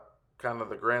kind of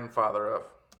the grandfather of.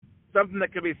 Something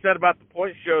that could be said about the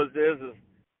point shows is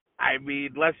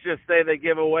let's just say they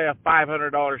give away a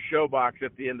 $500 show box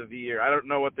at the end of the year. I don't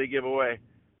know what they give away.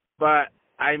 But,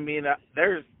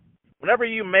 there's, whenever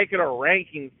you make it a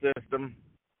ranking system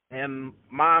and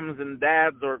moms and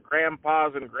dads or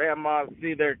grandpas and grandmas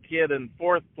see their kid in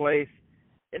 4th place,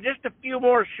 and just a few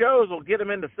more shows will get them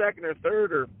into 2nd or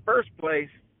 3rd or 1st place,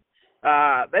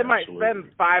 they might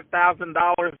spend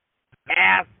 $5,000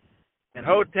 gas and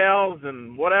hotels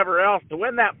and whatever else to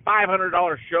win that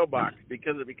 $500 show box,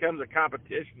 because it becomes a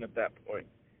competition at that point.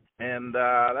 And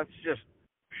that's just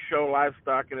show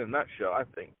livestock in a nutshell, I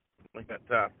think. Like that,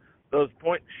 those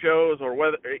point shows, or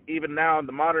whether even now in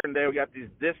the modern day, we got these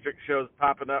district shows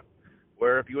popping up,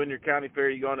 where if you win your county fair,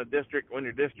 you go on a district. Win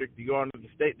your district, you go on to the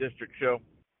state district show.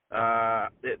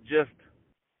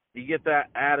 You get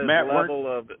that added level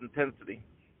of intensity.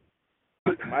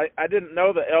 I didn't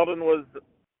know that Eldon was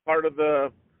part of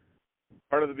the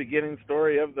beginning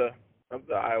story of the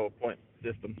Iowa point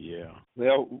system. Yeah.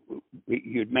 Well,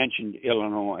 you'd mentioned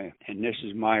Illinois, and this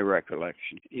is my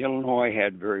recollection. Illinois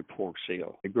had very poor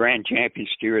sale. The grand champion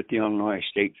steer at the Illinois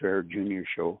State Fair Junior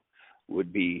Show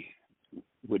would get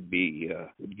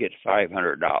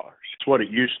 $500. That's what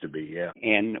it used to be, yeah.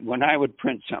 And when I would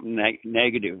print something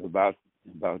negative about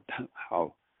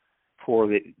how poor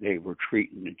they were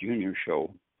treating the junior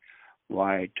show,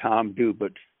 why, Tom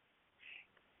Dubit,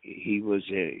 he was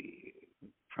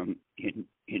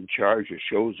in charge of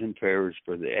shows and fairs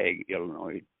for the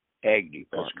Illinois ag department.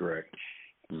 That's correct.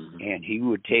 And he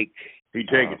would take... He'd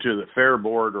take it to the fair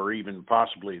board or even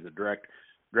possibly the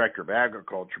director of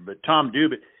agriculture. But Tom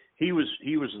Dubit, he was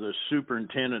the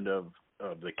superintendent of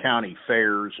the county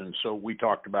fairs, and so we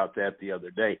talked about that the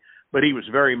other day. But he was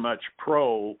very much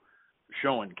pro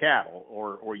showing cattle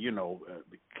or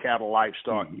cattle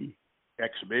livestock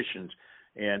exhibitions,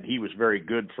 and he was very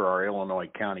good for our Illinois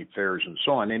county fairs and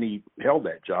so on. And he held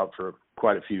that job for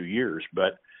quite a few years.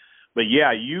 But yeah,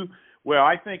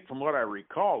 I think from what I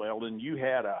recall, Eldon, you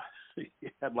had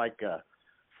like a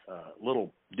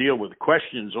little deal with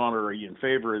questions on it. Are you in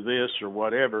favor of this or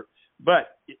whatever?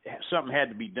 But something had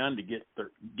to be done to get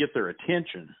their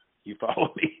attention. You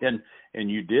follow me? And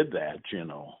you did that,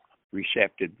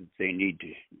 receptive that they need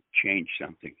to change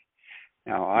something.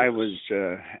 Now I was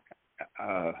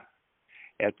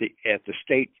at the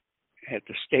state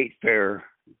fair,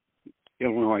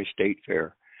 Illinois State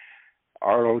Fair.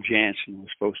 Arlo Jansen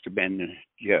was supposed to have been the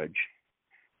judge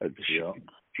of the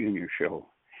junior show,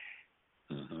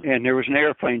 and there was an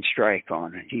airplane strike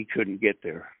on, and he couldn't get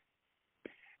there.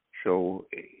 So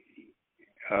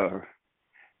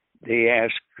they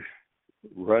asked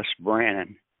Russ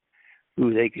Brannon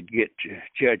who they could get to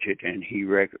judge it, and he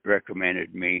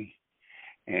recommended me,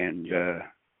 and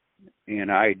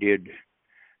I did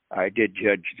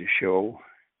judge the show.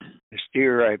 The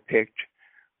steer I picked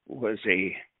was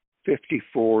a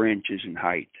 54 inches in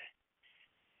height.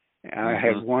 I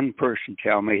had one person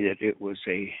tell me that he was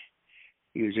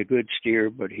a good steer,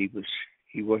 but he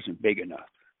wasn't big enough.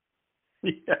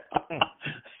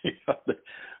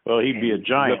 Well, he'd be a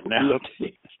giant now.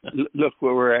 Look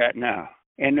where we're at now.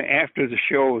 And after the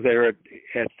show, there at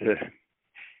the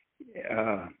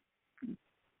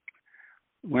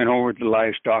went over to the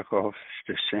livestock office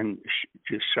to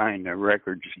sign the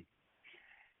records,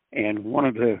 and one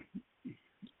of the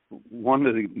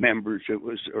members that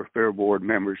was, or fair board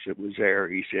members that was there,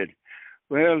 he said,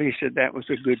 that was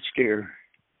a good steer.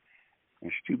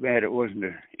 It's too bad it wasn't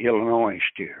an Illinois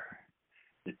steer.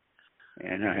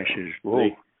 And I says,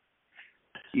 well,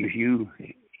 if you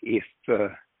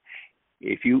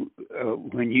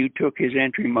when you took his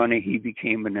entry money, he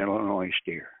became an Illinois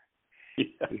steer.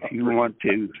 If you want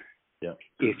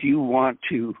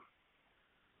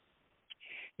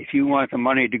the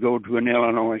money to go to an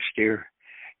Illinois steer,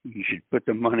 you should put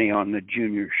the money on the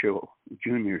junior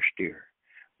steer,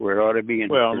 where it ought to be in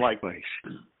the first place.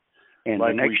 And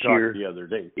like the next year, the other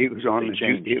day, it was on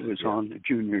on the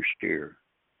junior steer.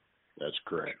 That's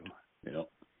correct.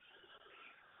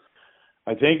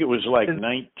 I think it was like 19.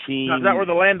 Is that where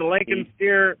the Land of Lincoln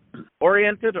steer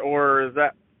oriented, or is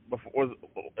that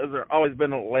has there always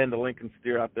been a Land of Lincoln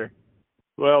steer out there?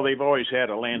 Well, they've always had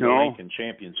a Land of Lincoln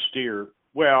champion steer.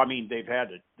 Well, I mean, they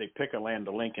pick a Land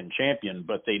of Lincoln champion,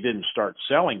 but they didn't start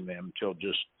selling them till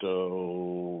just, 6,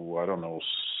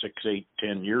 8,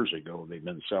 10 years ago. They've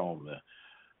been selling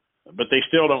but they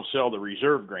still don't sell the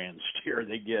Reserve Grand steer.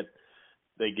 They get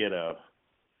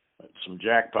some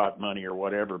jackpot money or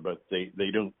whatever, but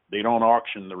they don't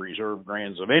auction the Reserve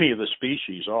Grands of any of the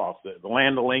species off. The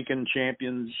Land of Lincoln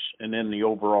champions and then the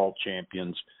overall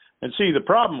champions. And see, the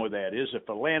problem with that is if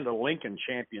a Land of Lincoln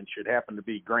champion should happen to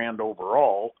be grand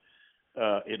overall,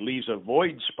 it leaves a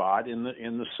void spot in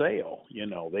the sale.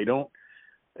 They don't.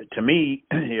 To me,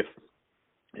 if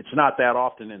it's not that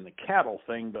often in the cattle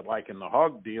thing, but like in the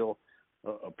hog deal,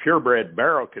 a purebred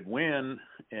barrow could win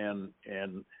and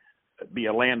be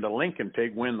a Land of Lincoln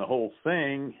pig, win the whole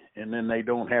thing, and then they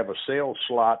don't have a sales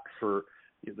slot for.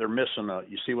 They're missing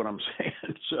you see what I'm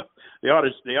saying? So they ought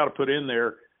to put in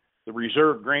there. The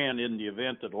Reserve Grand, in the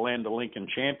event that the Land of Lincoln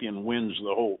champion wins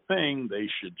the whole thing, they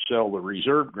should sell the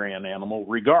Reserve Grand animal,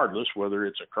 regardless whether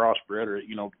it's a crossbred or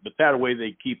But that way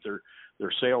they keep their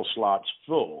sales slots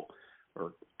full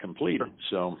or completed.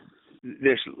 So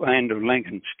this Land of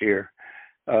Lincoln steer,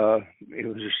 it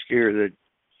was a steer that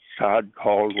Todd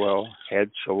Caldwell had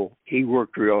sold. He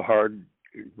worked real hard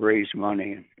to raise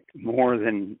money, more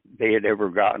than they had ever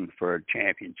gotten for a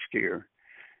champion steer.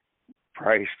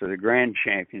 Price for the grand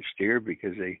champion steer,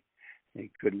 because they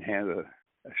couldn't have a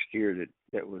steer that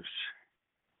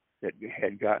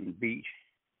had gotten beat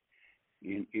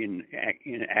in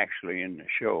actually in the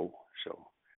show. So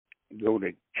go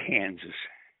to Kansas,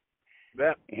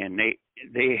 and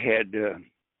they had the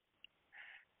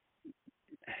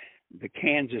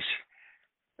Kansas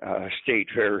State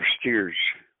Fair steers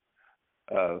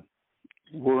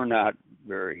were not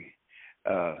very.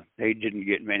 They didn't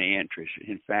get many entries.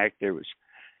 In fact, there was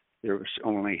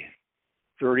only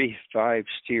 35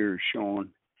 steers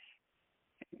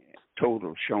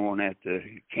total shown at the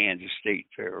Kansas State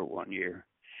Fair one year,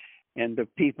 and the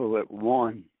people that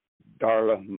won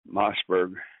Darla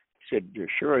Mossberg said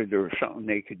surely there was something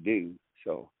they could do.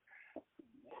 So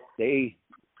they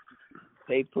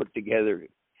put together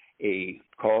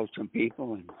called some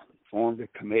people and formed a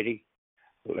committee.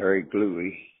 Larry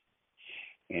Gluey,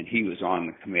 and he was on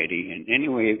the committee. And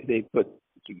anyway, they put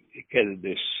together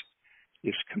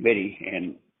this committee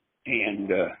and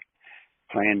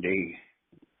planned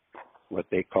what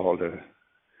they called a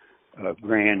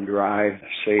grand drive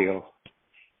sale,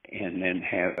 and then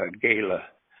have a gala.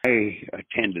 I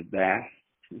attended that.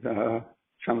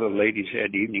 Some of the ladies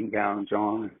had evening gowns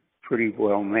on, pretty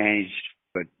well managed,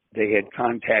 but they had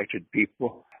contacted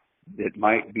people that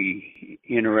might be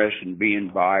interested in being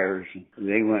buyers.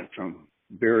 They went from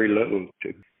very little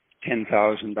to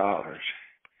 $10,000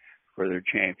 for their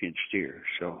champion steers.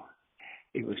 So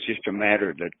it was just a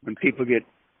matter that when people get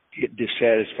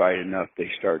dissatisfied enough, they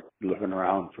start looking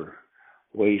around for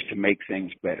ways to make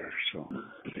things better. So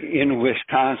in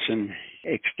Wisconsin,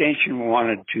 Extension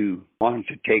wanted to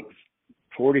take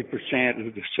 40%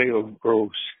 of the sale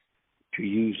gross to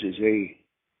use as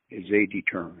they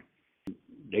determined.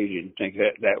 They didn't think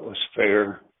that was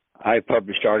fair. I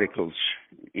published articles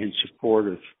in support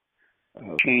of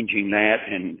changing that,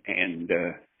 and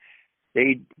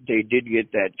they did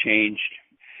get that changed.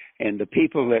 And the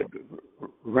people that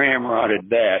ramrodded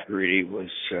that really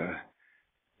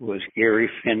was Gary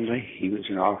Findlay. He was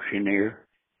an auctioneer,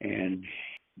 and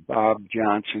Bob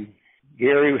Johnson.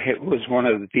 Gary was one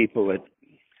of the people that,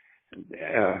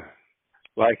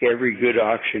 like every good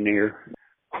auctioneer,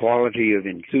 quality of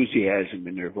enthusiasm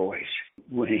in their voice.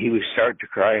 When he would start to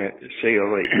cry at the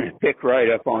sale, they pick right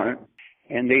up on it.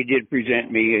 And they did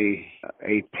present me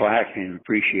a plaque in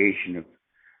appreciation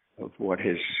of what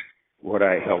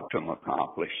I helped them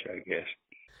accomplish, I guess.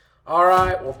 All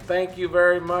right. Well, thank you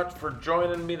very much for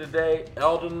joining me today,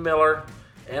 Eldon Miller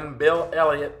and Bill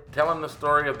Elliott, telling the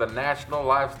story of the National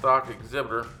Livestock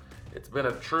Exhibitor. It's been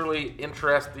a truly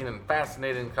interesting and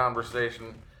fascinating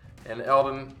conversation. And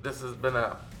Eldon, this has been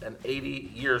an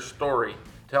 80-year story,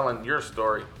 telling your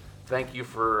story. Thank you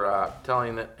for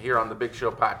telling it here on the Big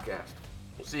Show podcast.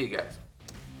 We'll see you guys.